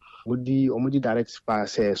Education would the omudi direct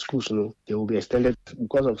pass schools no they will be extended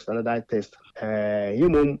because of standardized test you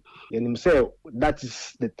know and say that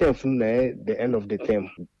is the 10th the end of the term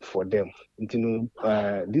for them ntinu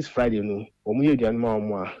this Friday no omu ye duan ma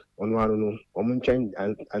omu a onu anu no omu change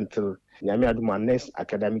until nyame aduma next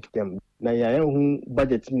academic term na ya hu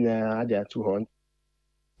budget na ade to hon.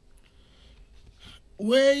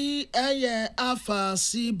 Wey aye afa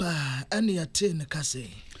siba ani atin kase.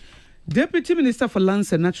 Deputy Minister for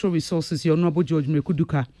Lands and Natural Resources Honorable George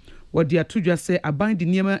Mekuduka wadi atudwa say aban di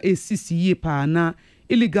niema ACCE pa na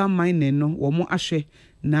illegal mining no wo mo ahwe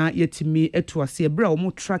na yetimi etuase ebra wo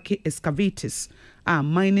mo track excavators are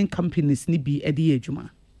mining companies ni bi edi adwuma.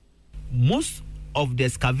 Most of the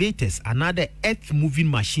excavators and other earth moving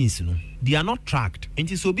machines no they are not tracked.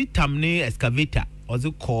 Enti so bi tamne excavator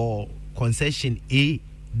also call concession A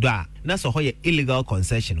da na so hoye illegal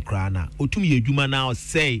concession krana otum ye adwuma na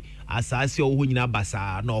say asase o ho nyina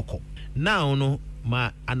basa na okọ now no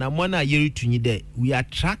ma anamona yerutunyi de we are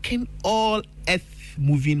tracking all earth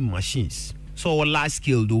moving machines so large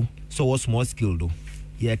scale do so small scale do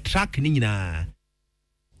ye track ni nyina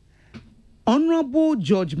Honorable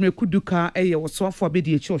George Mekuduka wasofo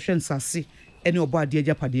abedi echi ohwe nsase ene obo ade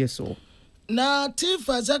agapade so. Na Chief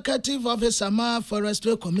Executive Officer ma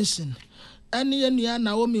Forestry Commission ene yenua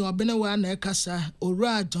Naomi Obenewa na ekasa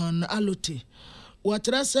Owura John Alote.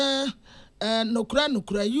 Watrase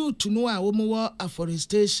nokura youth no a wo mo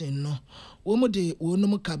afforestation no. Wo mo de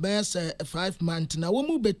wonum kabese 5 months na wo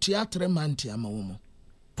mo betua 3 months ama wo mo.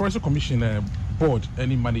 Forestry Commission board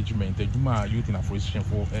any management adwuma youth in afforestation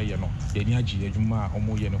for ye no ye ni agi adwuma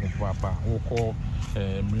omo ye ne ho papa wo ko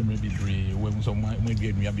mremre bibre we so mo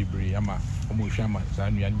dua nua bibre ama omo hwa ma za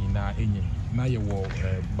nua nyina enye na ye wo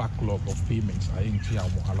backlog of payments I nti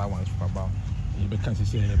amo allowance for about you can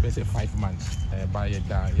say 5 months by your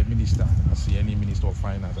minister as any minister of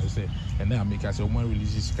finance I say and then I make us omo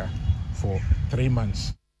release car for 3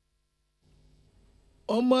 months.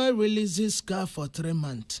 Omo releases car for 3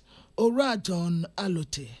 months. Owura John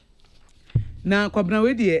Alote. Na kwabna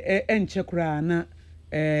we de enche kura na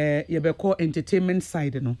yebeko entertainment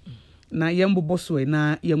side no. Na yembobo so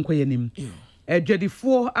na yenkwa yanim.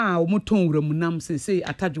 Adwadifo a omoton wura mu nam sese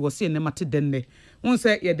atadwe wo se ne mate denne. Won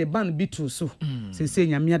se ye de ban bitu so. Sese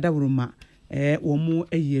nyame adawroma wo mu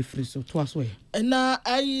eye free so to aso e. Na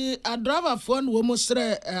ayi driver phone wo mu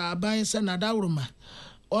sre aban se na adawroma.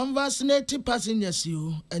 On vaccinate passengers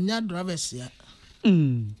you and your drivers ya.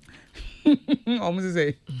 Almost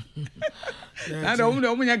say. I don't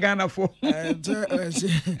know when you're gonna for. Drive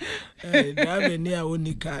near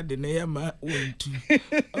only card the name one two.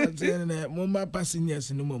 Mama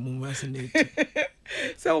passengers no more vaccinate.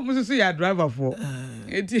 So almost say a driver for.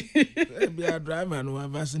 Be a driver no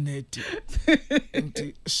vaccinate.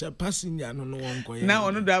 Passenger no one going. Now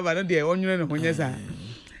on driver no dey on you when you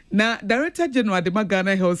na Director General de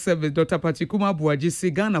Ghana Health Service Dr. Patikuma Buaji say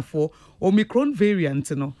Ghana for Omicron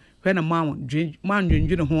variant no when a man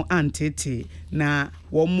dwendwene ho antete na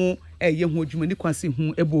wo mo eye ho dwumani kwase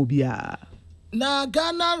hu ebo bia. Na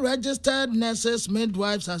Ghana Registered Nurses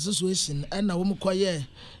Midwives Association and na wo mo koye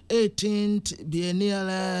 18th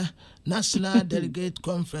Biennial National Delegate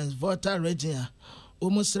Conference Volta Region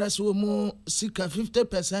wo stress wo mo sika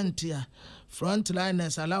 50% ya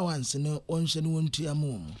frontliners allowance no onhye no wontua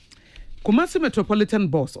mo. Kumasi Metropolitan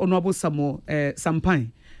Boss Honorable Samo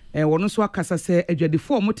Sampan wono so akasa se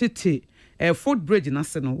adwadefo motete Fort Bridge na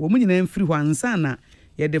se no wo nyina mfiri ho ansa na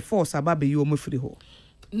ye de force ababe yi wo mfiri ho.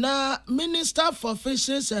 Na Minister for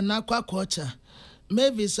Fisheries and Aquaculture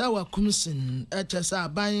Mavis Awakumsin HSA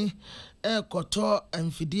aban koto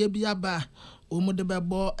amfidie bia ba wo mo de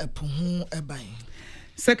bebo epo ho eban.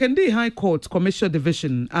 Secondary High Court Commercial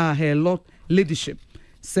Division her lot leadership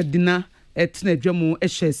Sedina etna dwamu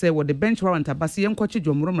ehye se wo the bench warrant abase yenkwache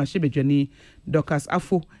dwomro mra hyebedwani Docas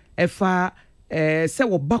Afo efa se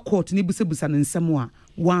wo ba court ni busebusa ne nsem a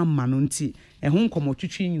wa ma no nti ho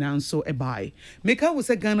nkomotwetwe nyina nso ebai meka wo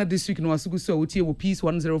se Ghana this week no asugu so wotie wo Peace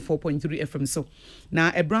 104.3 FM so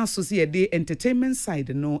na ebran so se ye entertainment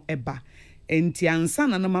side no eba enti ansa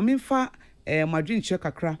na mamemfa madwinche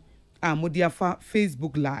kakra modiafa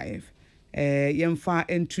Facebook live yemfa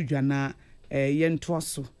entudwana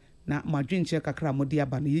yentoaso na madwinche kakra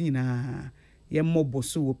modiaba na yenyina yemmobo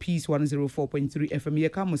so wo Peace 104.3 FM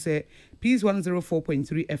yeka mo se Peace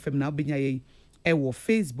 104.3 FM na obenya ye ewo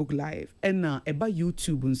Facebook live ena eba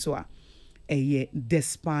YouTube nso a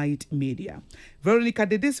Despite Media. Veronica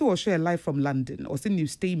Dedesi will share live from London or send new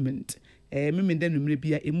statement memende numre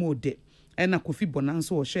bia emode ena Kofi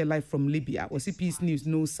Bonanso will share live from Libya or see Peace News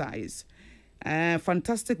no size.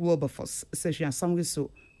 Fantastic Wilberforce session samwe so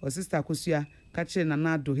or sister Kosia Kache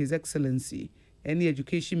Nanado His Excellency any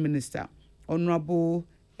Education Minister Honorable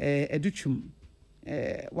Educhum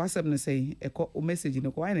what's up na say a message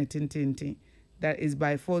in ko ina tintintin that is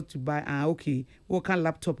by fault to buy okay wo kan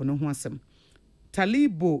laptop no ho asem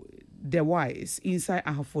Talibo the wise inside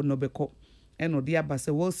ahafo no beko eno dia ba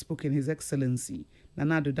say well spoken His Excellency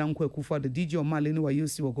Nanado Dankwa Akufo the DJ Omale no wa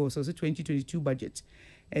yosi wo go so 2022 budget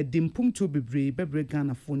dimpum to bebre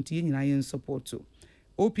Ghana fonti nyina yen support to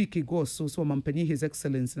OPK go so mampani His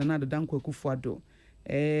Excellency Nanado Dankwa Akufo ado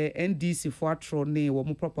NDC for atro ne wo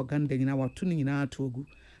mo propaganda nyina watu nyina atogu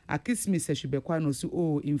akismi se hwebekwa no so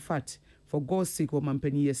oh in fact for God's sake wo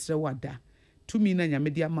mampani yesre wada tumi na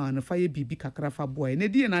nyamede ama no fa ye bibi kakra fa boy ne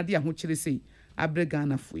die na de ho kire sei abre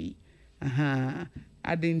Ghana foi aha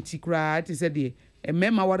adenti kra ati se de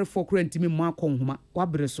mema ware for kra ntimi mo akonhoma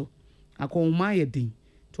wabre so akonhoma ye din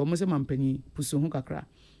to mo se mampani puso ho kakra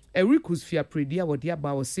Ericus fia predia wo de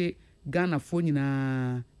aba wo se Ghana fo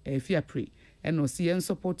nyina fia pre eno si yen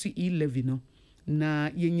support E11 no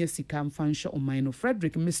na yenye sika mfansha oman no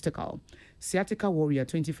Frederick Mystical Sciatica Warrior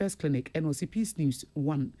 21st Clinic eno si Peace News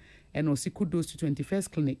 1 and also kudos to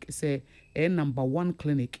 21st Clinic, say a #1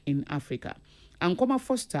 clinic in Africa. And Koma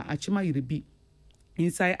Foster, Achima Yiribi,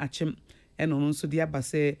 inside Achim, and also the Abba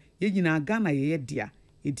say, Yejina Ghana ye dear,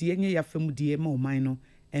 Edienye Yafemu die mo minor,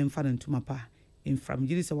 and Fadan to Mapa. In from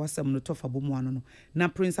Yidis Awasam no tofa bomuano. Na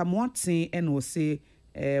Prince Amwatsi, and will say,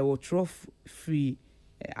 or trough free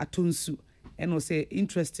atunsu, and will say,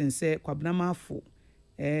 interesting, say, Kwabnama fo,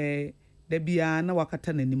 Debia na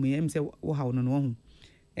wakata na nimu say wow no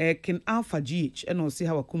Ken Alpha GH and will see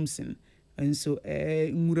how a kumsin and so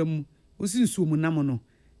ngurem usi nsuo mu nam no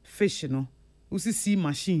fish no usi see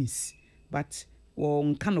machines but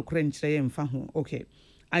won kano krenchre yemfa ho okay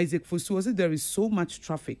Isaac Fosu was there is so much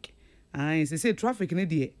traffic I say traffic ne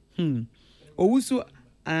de owusu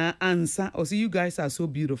answer or see you guys are so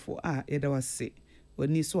beautiful eda was say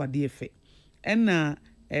when ni so ade efe and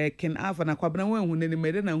Ken Alpha na kwabena wan hu ne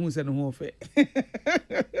mede na hu se no ho fe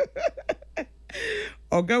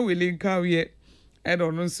Oga willing kawie and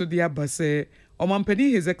on so dia base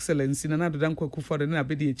Omampani His Excellency Nana Dankwa Kufuor na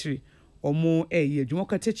abedi echiri omo adwuma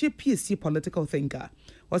kacheche PSC political thinker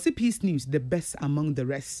was the Peace News the best among the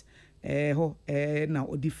rest na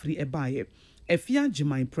odi free ebaye efia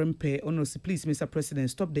jimai prempe ono si please Mr. President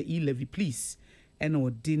stop the e-levy please and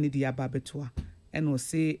odi ni dia babetoa and o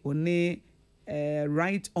say one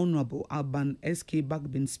Right Honorable Alban SK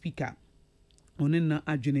Bagbin Speaker one na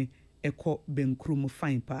adwene eko benkrum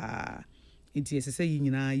fine pa inti esese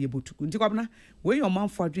yinyina yebotuku nti kwabna we your man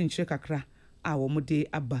for adwen chire kakra a wo mode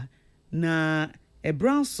aba na e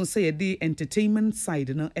brown so say the entertainment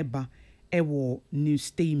side na eba ewo new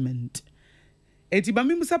statement eti ba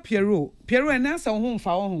mimusa Piero na sa ho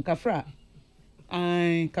mfa wo ho kafra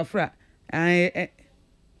ai kafra ai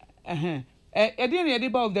the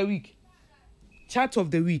bar of the week chat of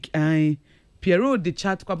the week ai Piero the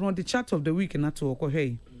chat kwabna the chat of the week na to ko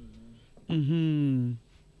hey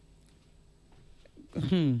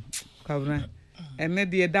Kavna ene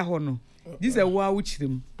de da ho no this a wa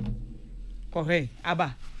wuchirim ko he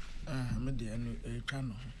aba me de enu etwa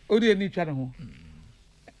no o de enu etwa no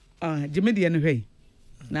ho je me de enu he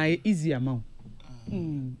na easy amount o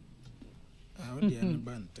de enu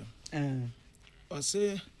bantam o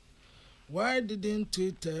say why didn't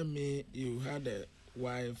you tell me you had a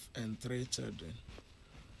wife and 3 children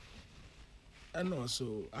and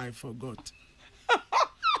also I forgot.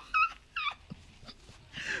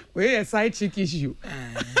 We a side chick issue.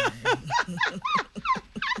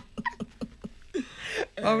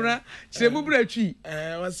 Ora, chemu bretri.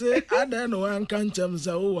 Was say I don't know one can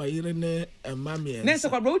chamza o wa yire ne mamie. Nessa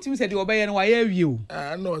kwa bro timi say the obey no wa you.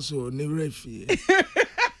 And also ni refi.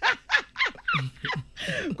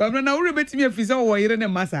 Kwa na uri betimi afisa o wa yire ne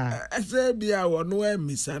masa. Say bia wo no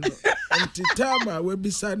emisa no. Anti tama we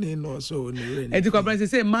bisa ni no so ni re. E ti kwa bro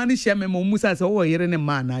say man share me mo musa say o wa yire ne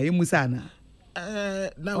man na e musa na.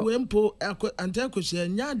 Na wempo ante akohye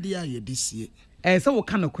nya de a yedisie se wo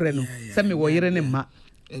ka no kore no se me wo yere ne ma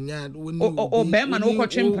nya o be ma no ko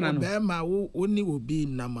twempena no be ma woni wo be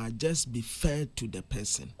na ma just be fair to the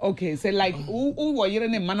person okay say like wo yere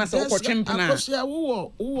ne ma na se wo ko twempena akohye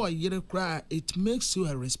wo yere kra it makes you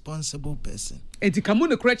a responsible person eti kamu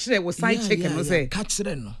no kra kire wo side chick no say ka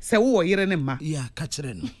kire no se wo yere ne ma yeah ka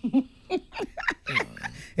kire no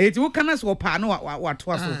eti wo kana so pa no wa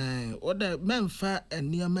to aso o da memfa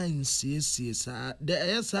eniama nsiesie sa de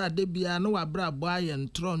esa de bia no wa bra bo aye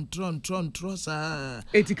tron sa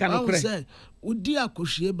eti kana kure say udi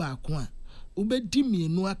akohwie ba ko a ubedi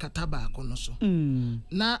mienu akata ba ko no so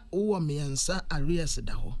na wo miensa areas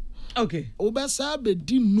da ho okay ubesa be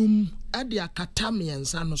di num ade akata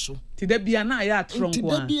miensa no so ti da bia na ya tron ko ti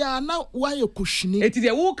da bia na wa ye kohwini eti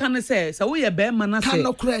de wo kan say wo ye be ma na say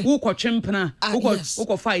wo ko twempena wo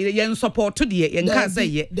ko fa ye support de ye nka say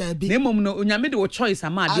ye na mom no onyame de wo choice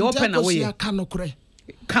ama de open na wo ye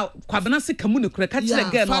kwabena se kamu no kure ka kire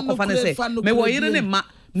girl no ko fa na say me wo yire ne ma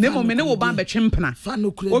na mom ne wo ba be twempena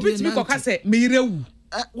obi timi ko ka say me yire wu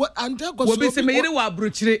wo be se me yire wa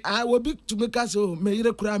abrochire wo bi tumi ka so me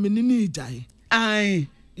yire kura me ni ijai ai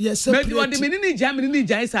yes but what the menini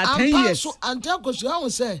jai sa 10 years so ante akosu ha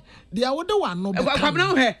say they are the one no be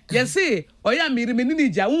kwabna he yes oya miri menini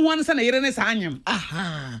jai wo wan sa na yire ne sa anyam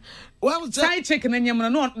aha well side chick na nyam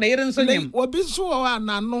no na yire nso nyam obi so wa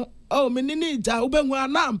na no o menini jai wo be hu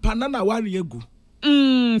na mpa na ware egu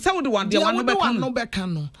sa wo de wan de wan no be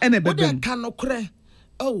kan no ene be be kan no kre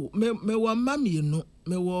oh me wa mami no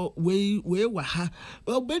me wo we wa ha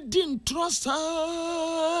obedi ntrosa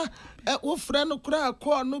wo friend kura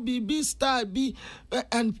ko no bibi star bi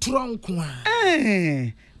and tronko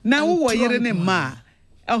na wo yere ne ma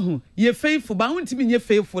ye faithful ba won timi nye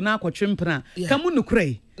faithful na akotwempena kamu no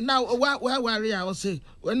krai Now, what worry I will say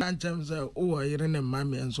when I tell them, oh, I didn't know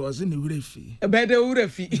mammy and so I was in the refi. A better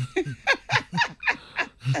refi.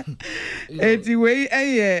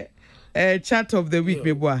 Anyway, a chat of the week,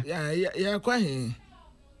 baby. Yeah, quite.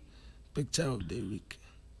 Picture of the week.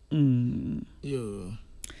 Yo.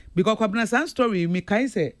 Because kwabna san story me kai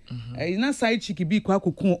say na side chiki bi kwa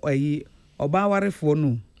kokun ayi oba ware fo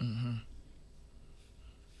no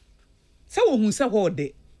se wo hu se ho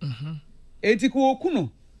de eti ko okuno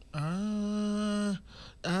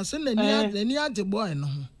se nani ade boy no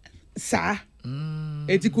sa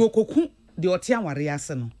eti ko kokun de ote aware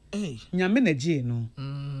ase no nyame na gie no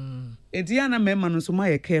eti ana mema no so ma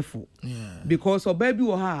ye careful because oba bi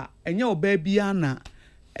wo ha enye oba bi ana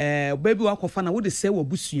baby wa kofa na wo de se wo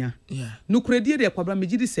busua no kuradie de kwabra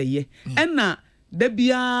megidi seye enna da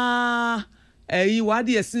bia wa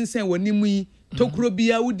de esensen wanimu yi tokro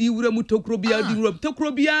bia wudi wura mu tokro bia wudi wura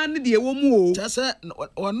tokro bia ne de wo mu o tase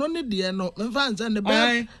ono ne de no mfa nza ne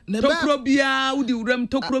ba tokro bia wudi wura mu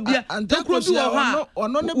tokro bia ha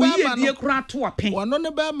ono ne ba ma no kura to apen ono ne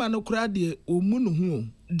ba ma no kura de omu no hu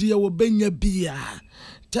de wo benya bia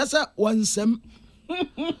tase wansam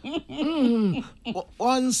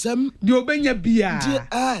wansam di obenya bia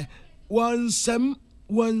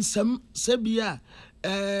wansam sebia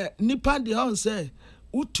nipa de on say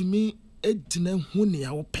utumi edina hu ne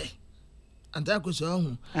ya wo pe anta ko so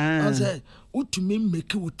hu on say utumi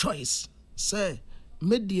make your choice say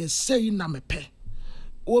me de say na me pe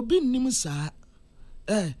obi nim sa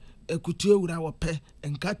ekutie wura wo pe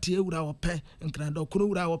enkatie wura wo pe enkrado kuro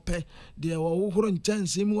wura wo pe de wo horo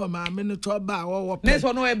nchansi mu ma me no to ba wo pe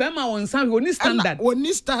neso no e be ma won san woni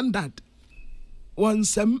standard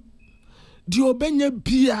wonsam di obenya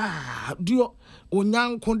bia dio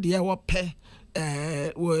onyanko de wo pe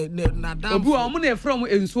na da obi wa mo na from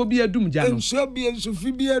ensuo bi adum ja no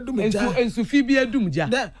ensufi bi adum ja ensufi bi adum ja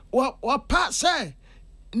de wo pa say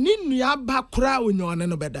ni nua ba kura onyone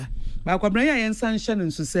no beda ba kwabran ya yensan hye no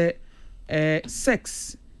nso se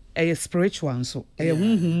sex spiritual nso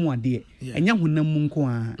hunhum mu ade enya honam mu nko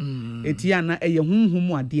a eti ana hunhum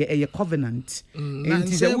mu ade covenant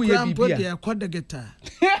enti se wo ye bibia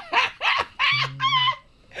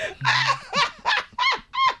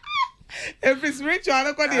if it's spiritual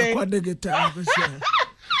I the guitar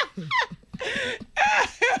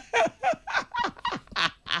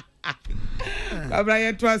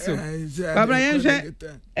Kabra twaso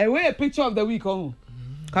Kabra we a picture of the week oh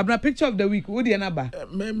Kabra picture of the week wo de na ba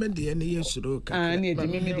me de na yesuro ka na e de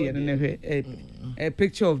me de na hwe a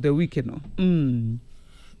picture of the week no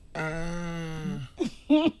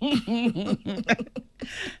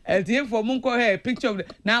Eti for munko he picture of the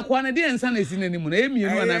na kwa na de ensa na sinanimu na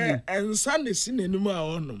emienu anami ensa na sinanimu a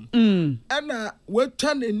onum ana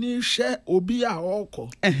weta na ni hwe obi a okọ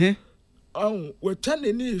weta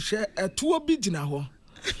na ni hwe etuo bi gina ho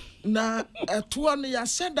na etuo no ya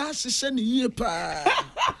seda asese ne yie pa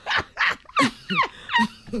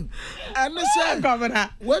ana se kwabra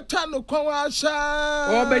weta no kwa asha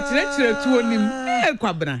o be kire tuo nim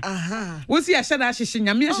kwabra wo si asha da ahihye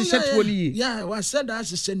nyame ahihye tuo ni yi ya wa sada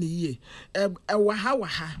asese ne yi wa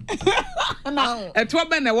ha na etuo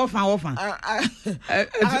be na wo fa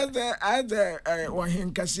wa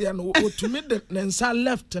hinkase no otumi de nsa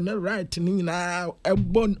left and right ni nyina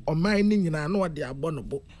ebon oman ni nyina na ode abo no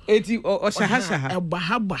bo eti o shaha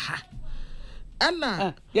ebaha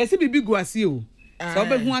ana yesi bibi guase o so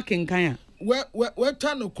be hu akenkan a we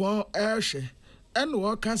tano ko ehwe and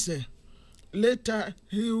waka say later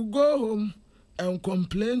he will go home and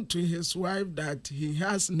complain to his wife that he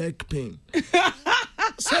has neck pain.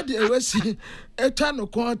 Said he was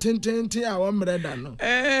etano ko tententi a wo mreda no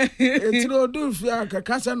etiro do fia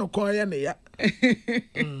kakasa no ko ye ne ya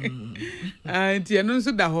anti eno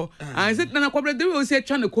nso da ho an se na kwabra de we se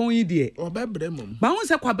atwa ne kon yi de obebre mum ba won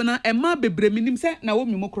se kwabna ema bebre minim se na wo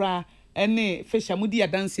mimu kra ene fesha mudi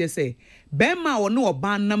adanse se be ma wo ne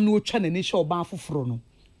oba nam na otwa ne ne hye oba afoforo no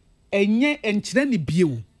enye enkyere ne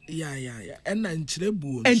biewu ya ena enkyere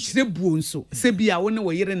buo nso se bia wo ne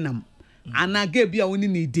wo yire nam anaga bia wo ne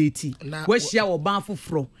ne date wo hia oba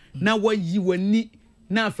afoforo na wo yi wani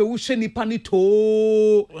na afa wo hwe nipa ne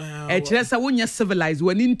to kyere sa wo nya civilize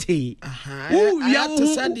wani nte wo wia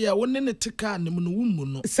wo sadia wo ne ne tika ne mu no wumu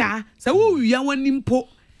no sa wo wia wani mpo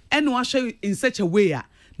ene wo hwe in such a way a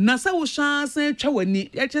na sa wo shanse twa wani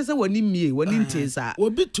kyere sa wani mie wani nte sa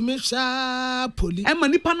obi tumi sha poli ma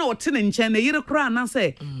nipa na wote ne nche na yire kra na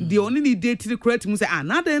se de oni ni date re kra timu se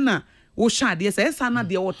anade na wo shade se esa na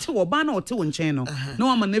de wote wo ba na wote wo nche no na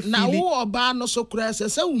wo ma na fili na wo oba no so kra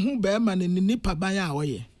se hu be ma ne nipa ban a wo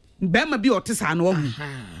ye bema bi otisa na ohu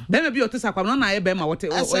bema bi otisa kwa na aye bema wote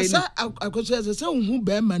asesa akoso asesa hu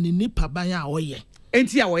bema ni nipa ban a oye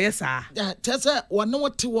enti a woye saa tese wone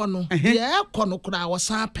wote wo no ye ekono kura wo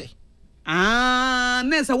sape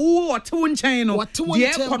nesa wo wote wo nchen no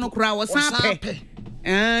ye ekono kura wo sape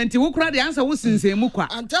enti wo kura de ansa wo sinsemu kwa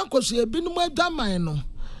anta akoso ebinum adwaman no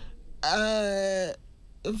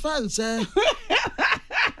fancy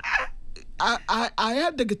I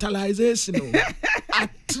had digitalization. I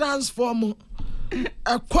transform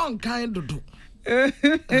a kind of do.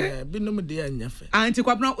 Binum dear nyafe. Auntie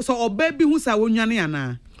Kwabna, so baby who's a wonyane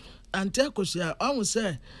ana. Auntie Kosia, I will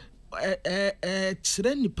say,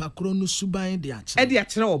 Treni Pacrono Subai diach. Eddie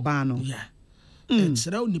Achra Obano. Yeah. It's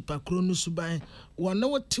round the Pacrono Subai. One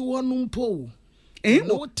no 2 1 po.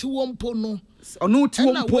 No 2 1 po no. Ono ti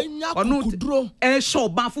wo mpo ono show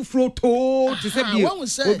ba fufuro to ti se bi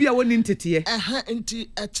obi a woni ntete nti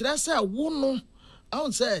ekire se wo no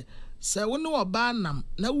I say se wo no oba nam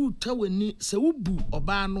na wo ta wani se wo bu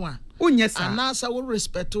oba no a onye sa ana sa wo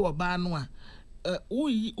respect oba no a wo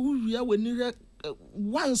wia wani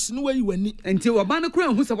once no way wani nti oba no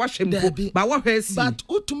kura hu se wa hwempo ba wo hwe si but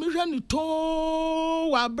utumi hwe ni to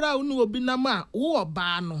wa bra wo no obi nam a wo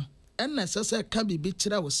oba no ena se ka bibi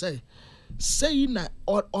kire wo say na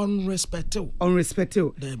unrespectful.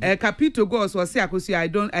 Capito goes was say I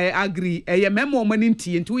don't agree. Memo money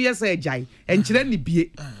nti nti we say jai enkyere ni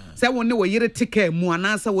bie. Say woni wo yere tike mu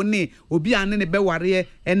anasa woni obi ane ne be ware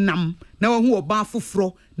enam na wo hu oba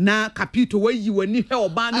foforo na Capito wayi wani he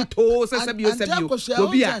oba ne to se bio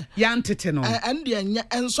obi a ya ntete no. And de enya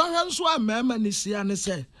enso hwenso a mama ni sia ne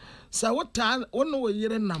say wota woni wo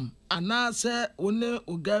yere nam anasa woni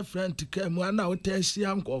o girlfriend tike mu ana wo ta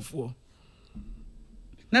hia nkofo.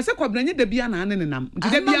 Na se Kwabna da bia na ane ne nam nti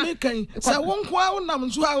da bia se wonko a wonam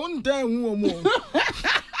so a wonta hu omo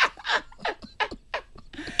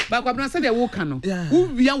ba Kwabna se de wo ka no wo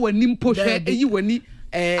wia wani mpo hwe eyi wani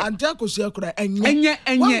anta kosia kura enye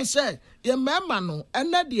wo se ye mema no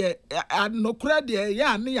ene de anokura de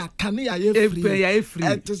ya ne ya kane ya ye free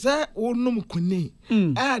et se wonum kuni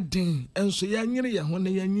adin enso ya nyire ye ho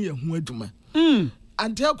ne ya nyi ye ho adwuma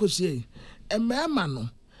anta kosia mema no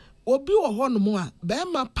obi wo ho no mu a be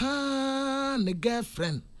ma pa ne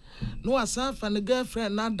girlfriend no asafa ne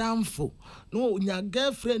girlfriend na damfo no nya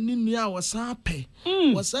girlfriend ni nua wasape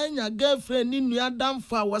wasanya girlfriend ni nua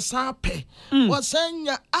damfo wasape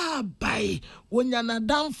wasanya abai wonya na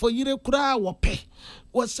damfo yire kura wope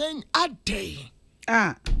wasanya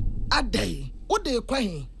adai ode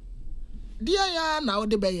kwan dia ya na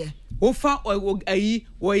ode beye wo fa ayi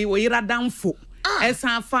wo yira damfo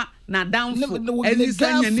esafa na damfo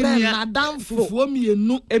ezisanya ni na damfo fo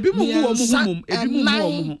mienu ebi mu wo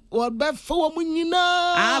wo be fo wo nyina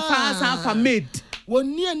afa maid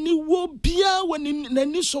woni ani wo bia woni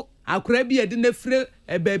nani so akura bi ede na fire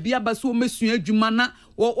baabi abaso o mesua adwuma na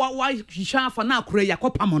wa hihwa afa na akura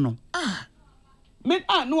yakopam no men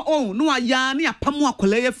no ya na apam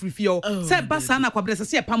akola ya frifio say basa na kwabere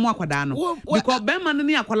say apam akoda no because be man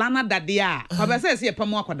ne akola na dade a kwabere say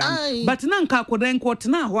apam akoda no but na nka akoda nko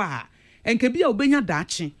tena ho a enka bi a obenya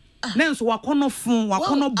daache na nso wakono fun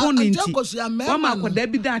wakono boni nti wa ma akoda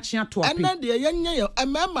bi daache ato api ena de yenye yo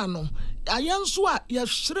emema no ayenso a ye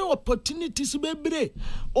hwere opportunities bebre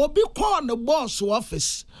obi call the boss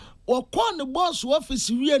office or call the boss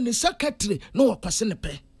office wie ne secretary no wakwase ne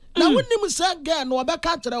pe na wonim say girl no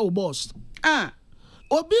obeka kire o boss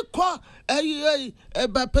obi ko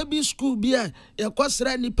bapa bi school bi a ye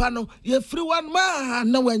kwasra nipa no ye free one ma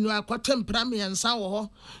na wanyu akwatempra me yansa wo ho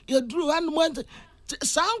ye duru one month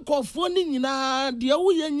sankofo ni nyina de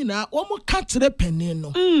wo ye nyina wo mo ka kire panin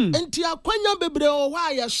no enti akwanya bebre o ho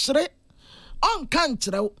a ye hwere on kan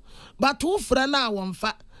kire but wo fra na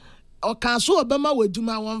wonfa o kan so obema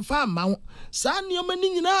waduma wonfa ma sa nioma ni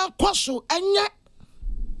nyina kwaso anya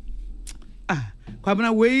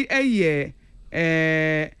Kwabna we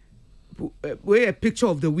a picture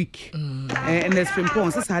of the week and there's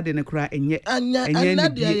Frimpong so sad in a cry and yet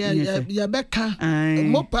ya beka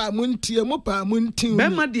mopa munti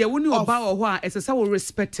bema dia woni oba wo ho a esesa wo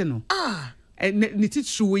respect no ni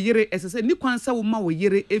titru yire esesa ni kwansa wo ma wo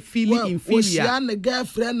yire e feeling inferior ya na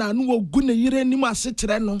girlfriend na no ogu na yire ni ma se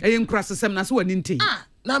kire no nkrasesem na so wani nti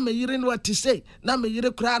na me yire no what say na me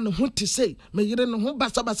yire kura no ho te say me yire no ho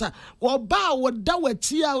basa wo ba wo da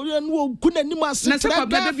wati a wo no ogu na ni ma se kire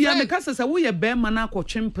na bia me kasa sa wo ye be ma na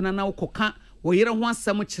akotwempena na wo koka wo yire ho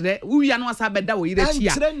asem kire wo wia no asa beda wo yire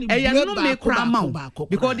tia eya no me kura ma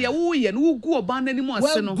because de wo ye no gu oba na ni mo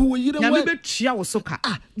ase no nya me betua wo soka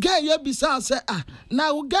girl ye bisa say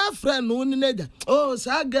na wo girlfriend no ni naja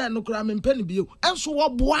sa girl no kura me mpani bio enso wo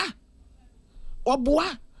boa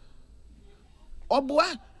Obwa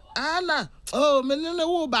ana menene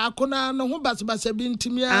wo ba ko na no ho basabasa bi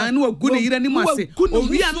ntimi a no agu ne yire ni mase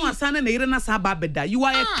owi anu asane na yire na sa ba beda you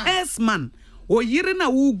are a curse man o yire na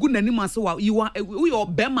wo gu nani mase wa you are we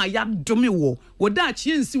obema ya dome wo da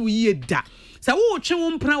chie nsi wo yie da sa wo twe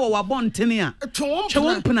wo mpna wo wabɔntene a twe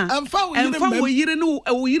wo mpna emfa wo yire no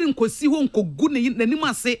wo yire nkosi ho nkogu nani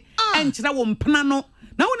mase enkyira wo mpna no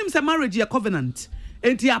na wonim se marriage ya covenant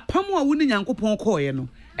enti apam a wo ni nyankopɔn kɔɔye no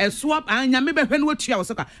swap anyame behwe no atua wo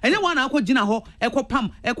soka enye wa na akɔgina hɔ ekɔpam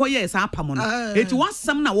ekɔyɛ sa apam no enti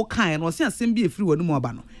wasam na wo kan no se asem bi efiri wanu mu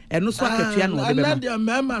aba no eno so akatua no de bema na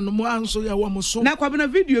mama no mo anso ya wo mo so na kwabena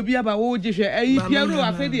video bi aba wo gihwe ayi piaro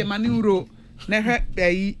afede ma ne uro na hwe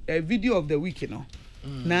ayi video of the week no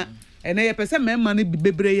na ene ye pese mama no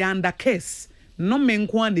bebre ya under case no me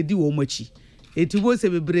nko an di wo machi eti wo se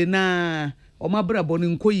bebre na o mabra bɔ ne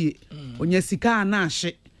nkoye onya sika na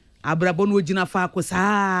ahye abrabo no ogina fa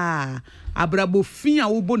akosa abrabo fin a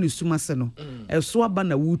wo bɔ ne sumase no ɛso aba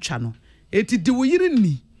na wutwa no eti de wo yire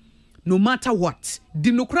ni no matter what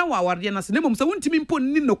di nokra wa aware na se nemom se wontimi mpo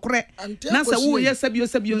ni nokre na se wo ye sabio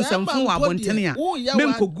nsamfo wa abontene a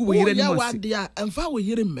menkogu wo yire ni mo se emfa wo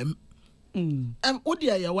yire mem wo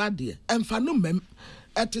dia ye wade emfa no mem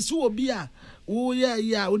etese obi a wo ye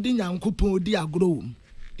ya odi nyankopon odi agro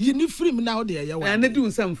yini free na wo dia ye wade na di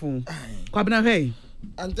nsamfo kwabena hwei.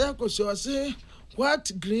 And therefore, so say,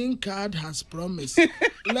 what green card has promised,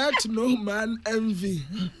 let no man envy.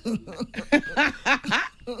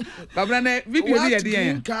 What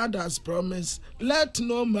green card has promised, let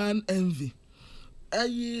no man envy.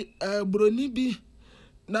 Broni bi,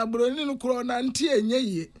 na broni no krona nti enye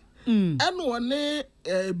ye. Eno one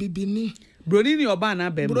bibini. Broni ni oba na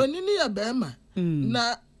bema. Broni ni ya bema.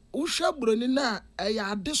 Na usha broni na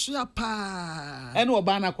adeso ya pa. Eno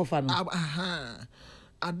oba na kofa no. Aha.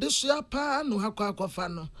 Adesua pa no hakwa akwafa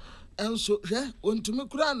no enso hwe ontumi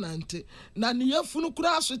kura nante na ne yafunu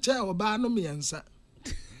kura so che oba no miensa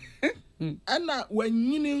ana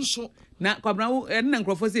wanyini nso na kwabra wo na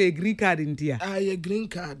nkrofo se green card ntia ye green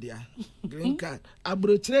card ya green card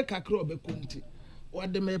abrochire kakra obekunti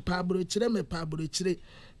wode me pa abrochire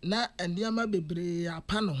na endiama bebre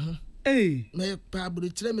apa no ho me pa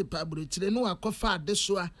abrochire no akwafa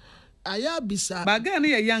adesua aya bisa baga ne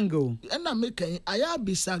ye yango na mekan aya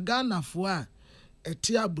bisa Ghana fo a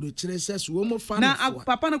eti abrochire sesu wo mo fa na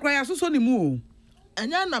papa no kra ya soso ni mu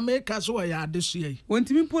anya na meka so ya adesua yi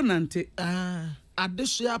wontimi mpo nante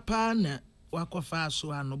adesua pa na wakofa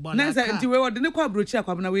so ano bona na sa nti we wode ne kwa abrochire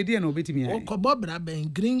akwabna we die na obetimi ai okobo bra ben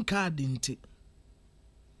green card nti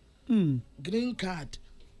green card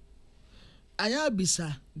aya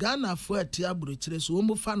bisa Ghana fo eti abrochire so wo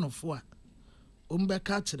mo fa no fo a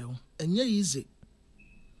ombeka kire ho enye easy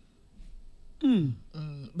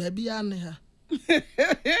baby ane ha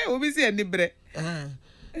obi si anibre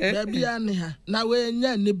baby ane ha na we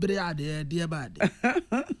nya anibre ade de bad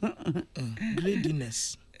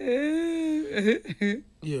greediness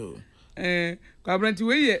yo kwabranti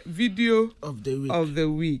we video of the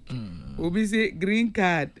week obi si green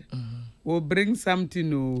card will bring something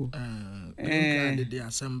no green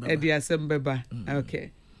card the assembly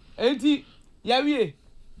okay enti yawie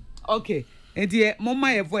okay enti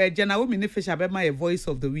mama ye voice jana wo mini fish abema ye voice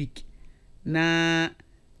of the week na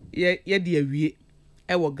ye de awie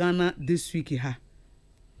e wo Ghana this week ha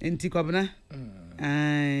enti kwabena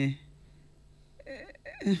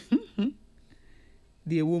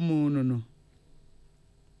de wo mu no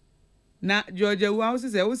na Georgia wa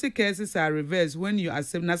say we say cases are reversed when you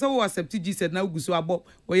accept na so we accept Jesus na uguso abo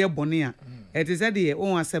we ye bone a it is said ye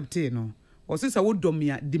won accept no osisa wo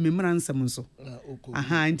domia di memra nsam nso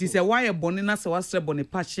aha nti se why bone na se wasre bone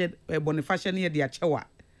fashion ye de achewa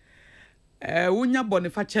wonya bone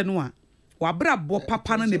fashion no a wabra bo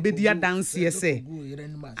papa no na bedi dance ye se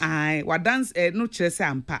ai wa dance no kire se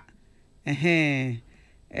ampa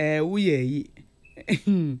wo ye yi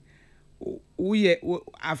woye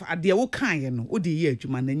ade wo kan ye no wo de ye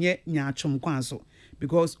adwuma na nye nya atwom kwan so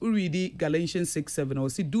because we read Galatians 6:7 or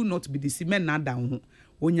say do not be deceived men na down ho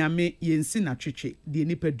onyame yensi na twetwe de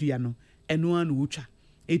nipa dua no eno an wutwa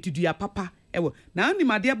etudua papa ewo na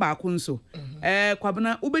animade ba ko nso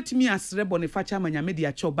kwabena ubetimi asre bone facha manyame de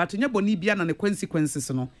acho but nya bone bia na ne consequences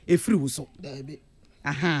no efiri wo so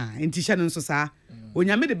aha enti hye nso saa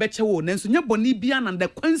onyame de beche wo nanso nya bone bia na the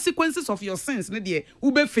consequences of your sins ne de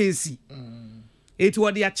ube face eti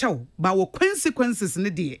wo de acho ba wo consequences ne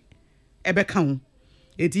de ebeka ho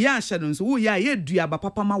eti ya hye nso wo ya ye dua ba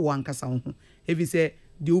papa ma wo ankasa ho evi se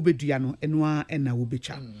de obedua no eno a na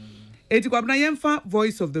obecha eti kwabna yemfa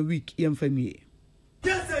voice of the week yemfa mie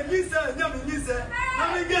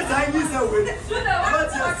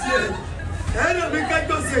And we can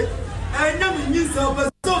go say, I never knew so,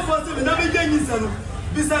 but so far, so we never get you so.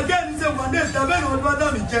 This again is one day, the man on one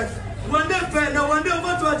damage. One day, pen, one day,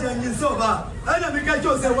 over to a young so far. And we can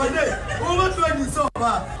go say one day, over to a so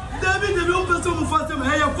far. David, the real person who fought him,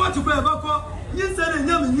 I have fought to pay a buckle. You said, and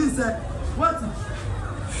yummy, you said, what?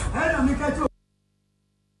 And we can go.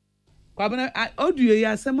 Kwabena audio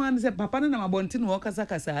ya asema se papa na mabonti no kasa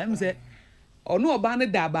kasa em se ono oba ne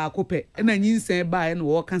da ba akopɛ na nyinsen ba e no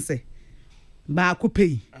wo ka se ba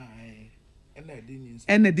akopɛ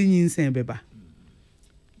ena di nyinsen beba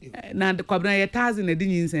na kwabena ye tazi na di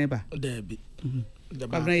nyinsen ba Debi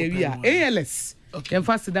kwabena ye wi ALS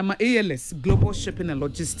emphasize dama ALS Global Shipping and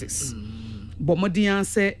Logistics bomodian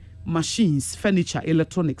se machines, furniture,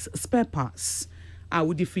 electronics, spare parts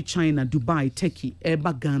would free China, Dubai, Turkey,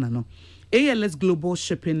 Eba Ghana no. ALS Global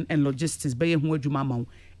Shipping and Logistics be ho adwuma ma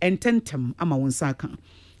ententem ama won saka.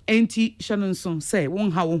 Enti Shanonson say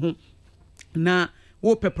won ha wo na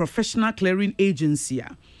wo pe professional clearing agency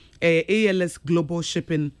ALS Global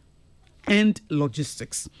Shipping and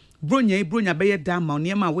Logistics. Bronya be da ma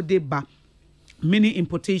niema wo de ba mini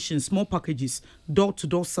importation, small packages,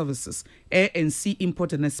 door-to-door services, air and sea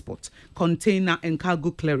import and export, container and cargo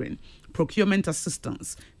clearing, procurement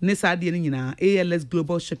assistance, ALS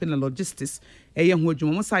Global Shipping and Logistics,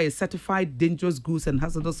 certified dangerous goods and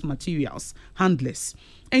hazardous materials, handlers,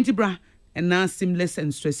 antibra, and now seamless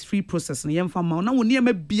and stress-free processing. Yemfama na woni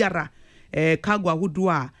me biara cargo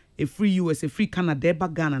ahudua a free US, a free Canada,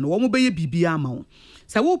 Ghana, and one be BBA ma.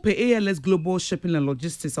 So we'll pay ALS Global Shipping and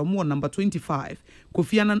Logistics on more number 25,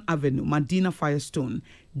 Kofi Annan Avenue, Medina Firestone,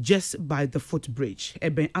 just by the footbridge,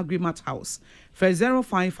 Eben Agrimat House, for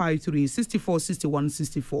 0553 64 61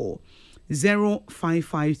 64,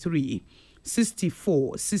 0553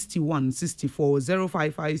 64 61 64,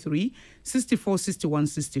 0553 64 61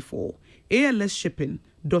 64,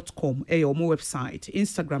 alsshipping.com, your website,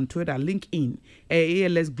 Instagram, Twitter, LinkedIn,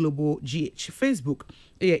 ALS Global GH, Facebook,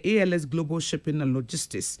 ALS Global Shipping and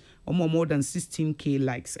Logistics, or more than 16K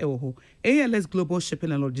likes. ALS Global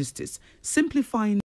Shipping and Logistics, simplifying